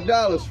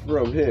 $5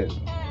 from him.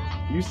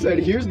 You said,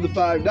 "Here's the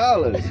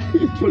 $5."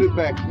 You put it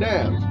back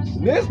down.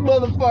 This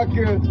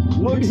motherfucker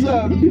looks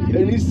up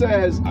and he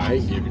says, "I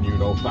ain't giving you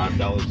no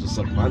 $5 to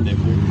suck my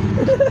nipple."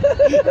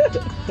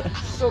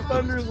 So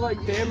Thunder's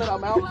like, damn it,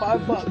 I'm out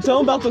 $5. Tell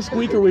him about the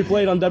squeaker we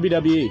played on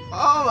WWE.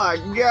 Oh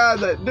my God,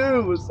 that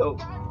dude was so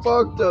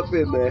fucked up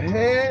in the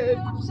head.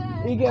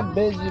 he got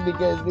busy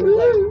because he was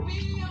like,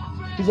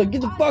 he's like,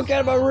 "Get the fuck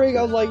out of my ring."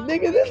 I was like,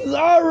 "Nigga, this is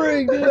our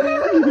ring, dude."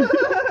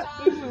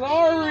 This is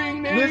our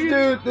ring,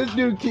 nigga. This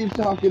dude keeps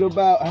talking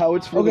about how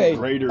it's for Okay, the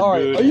greater all right.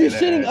 good. Are you and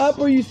sitting ass. up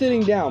or are you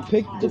sitting down?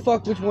 Pick the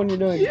fuck which one you're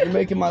doing. You're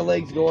making my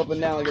legs go up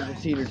and down like it's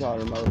a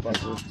teeter-totter,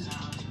 motherfucker.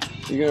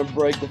 You're gonna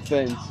break the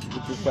fence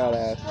with your fat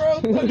ass. Bro,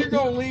 Thunder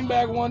gonna lean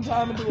back one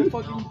time and do a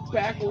fucking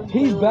backwards.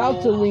 He's barrel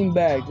about to roll. lean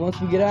back. Once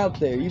we get out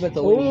there, you about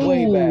to lean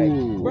way back.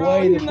 Bro,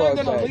 way he's the not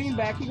fuck gonna back. lean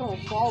back. He's gonna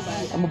fall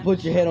back. I'm gonna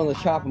put your head on the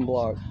chopping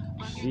block.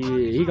 Shit,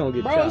 he gonna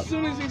get Bro, as chopped.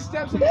 soon as he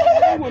steps in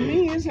the ring with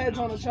me, his head's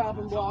on the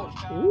chopping block.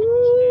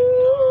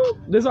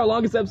 This is our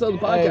longest episode of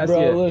the podcast Hey, bro,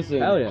 yet. listen.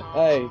 Hell yeah.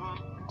 Hey,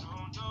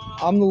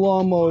 I'm the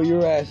lawnmower.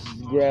 Your ass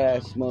is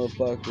grass,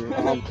 motherfucker.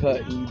 I'm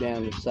cutting you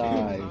down the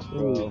sides,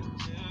 bro.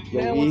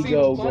 Your Man, what's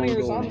ego even gonna funnier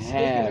is go I'm in sticking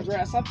the half.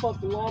 grass. I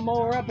fucked the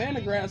lawnmower up and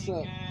the grass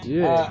up.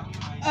 Yeah.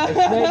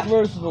 The snake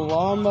versus the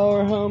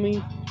lawnmower,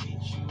 homie.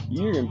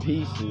 You're in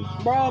pieces.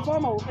 Bro, if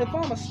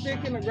I'm a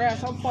stick in the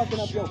grass, I'm fucking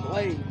up your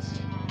blades.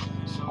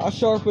 I'll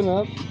sharpen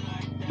up.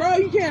 Bro,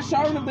 you can't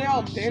sharpen if they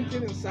all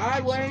dented and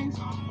sideways.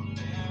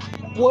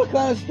 What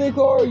kind of stick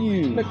are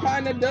you? The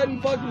kind that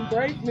doesn't fucking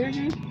break,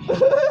 nigga.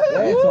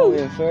 That's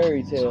only in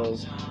fairy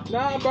tales.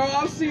 Nah, bro,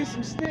 I've seen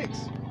some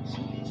sticks.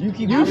 You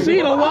keep. You've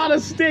seen a lot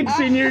of sticks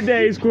in your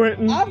days,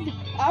 Quentin.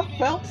 I've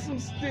felt some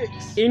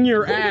sticks. In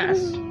your ass.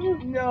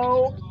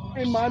 No,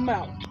 in my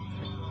mouth.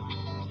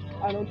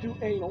 I don't do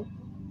anal.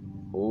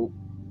 Oh.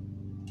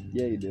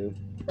 Yeah, you do.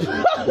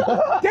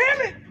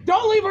 Damn it!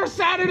 Don't leave our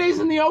Saturdays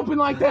in the open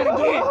like that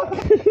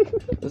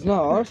again. It's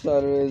not our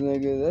Saturdays,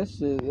 nigga. That's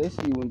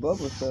you and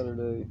Bubba's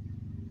Saturday.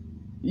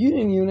 You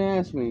didn't even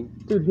ask me.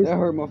 Dude, his, That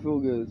hurt my feel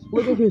goods.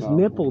 look at his Oh.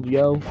 nipple,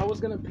 yo. I was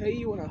gonna pay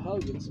you in a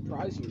hug and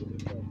surprise you with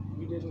it, but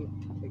you didn't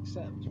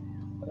accept.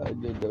 I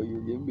did know you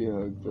were giving me a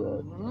hug for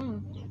that.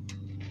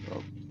 Mm-hmm.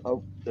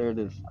 Oh, there it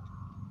is.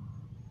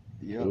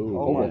 Yeah.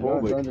 Oh my God,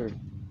 homophobic. Thunder.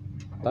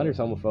 Thunder's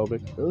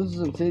homophobic. Those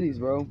are some titties,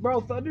 bro.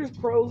 Bro, Thunder's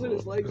pros in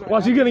his legs right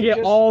Watch, now. you gonna get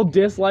Just- all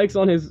dislikes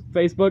on his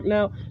Facebook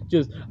now?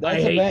 Just, I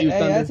That's hate you, hey,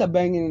 Thunder.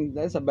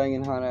 that's a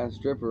banging hot ass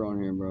stripper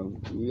on here, bro.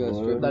 You got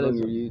What? strippers That on is-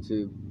 your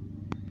YouTube.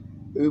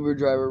 Uber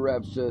driver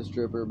raps to a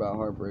stripper about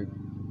heartbreak.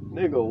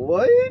 Nigga,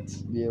 what?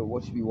 Yeah,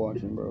 what you be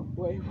watching, bro?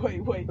 Wait.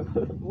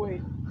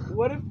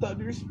 What if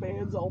Thunder's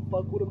fans all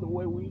fuck with him the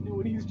way we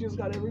do and he's just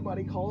got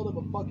everybody calling him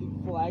a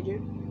fucking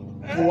flaggot?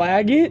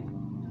 Flag it?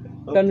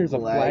 Thunder's a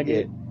Flag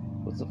flaggot.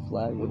 What's a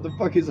flag? What the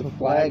fuck is a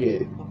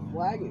flaggot? A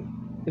flaggot.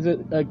 Is it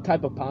a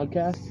type of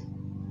podcast?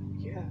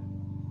 Yeah.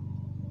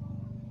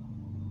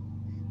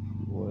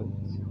 What?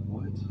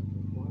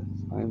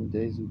 What? I'm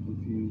dazed and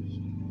confused.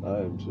 I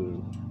am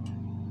too.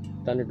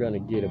 Thunder gonna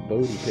get a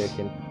booty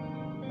picking.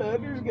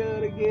 Thunder's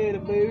gonna get a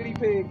booty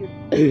picking.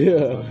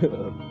 Yeah.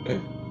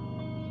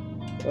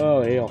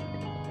 Oh hell.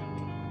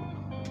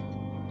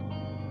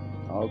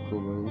 Oh,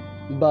 cool,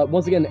 man. But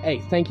once again, hey,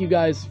 thank you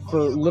guys for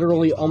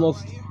literally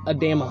almost a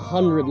damn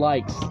 100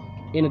 likes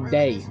in a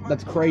day.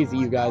 That's crazy,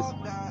 you guys.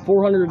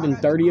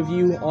 430 of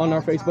you on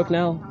our Facebook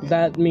now.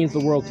 That means the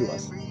world to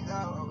us.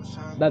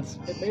 That's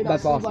It may not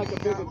seem awesome. like a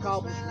big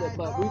accomplishment,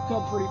 but we've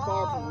come pretty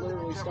far from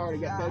literally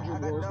starting at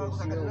Bedroom Wars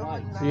with 0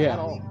 likes. Yeah. At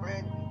all.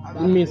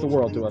 It means the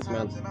world to us,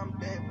 man.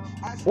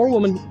 Or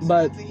woman,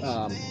 but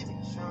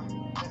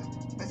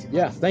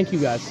yeah, thank you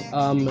guys.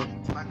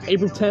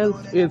 April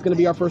 10th is going to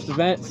be our first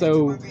event,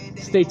 so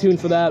stay tuned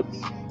for that.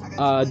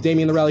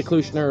 Damion the Rally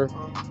Klushner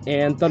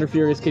and Thunder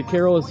Furious Kid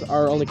Carol is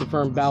our only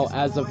confirmed bout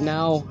as of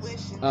now.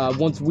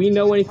 Once we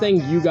know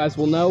anything, you guys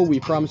will know. We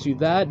promise you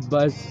that.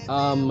 But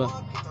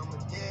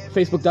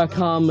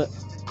Facebook.com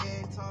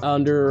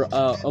under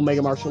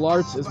Omega Martial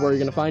Arts is where you're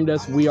going to find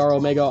us. We are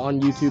Omega on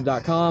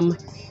YouTube.com.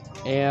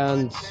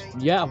 And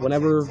yeah,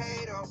 whenever,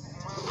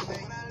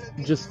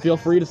 just feel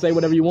free to say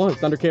whatever you want.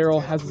 Thunder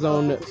Carol has his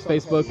own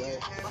Facebook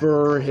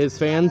for his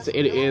fans.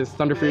 It is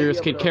Thunder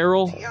Furious Kid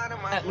Carol.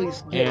 At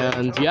least get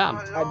And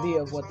yeah, an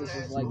idea of what this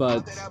is like.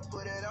 but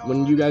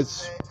when you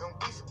guys,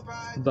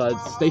 but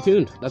stay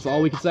tuned. That's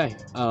all we can say.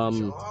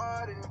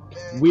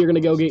 We are going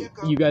to go get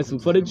you guys some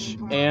footage,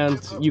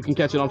 and you can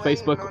catch it on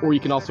Facebook, or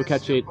you can also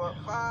catch it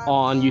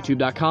on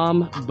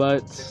YouTube.com.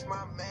 But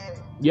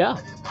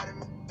yeah,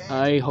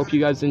 I hope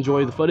you guys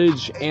enjoy the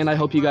footage, and I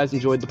hope you guys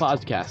enjoyed the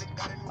podcast.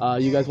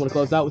 You guys want to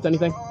close out with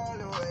anything?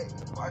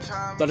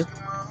 Thunder?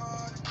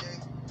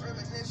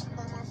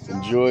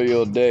 Enjoy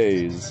your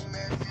days.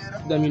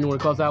 Then you want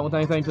to close out with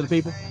anything to the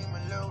people?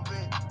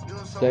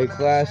 Stay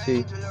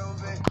classy.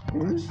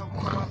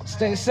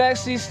 Stay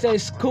sexy, stay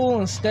cool,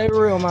 and stay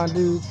real, my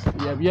dudes.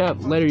 Yep.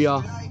 Later,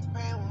 y'all.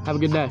 Have a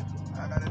good day.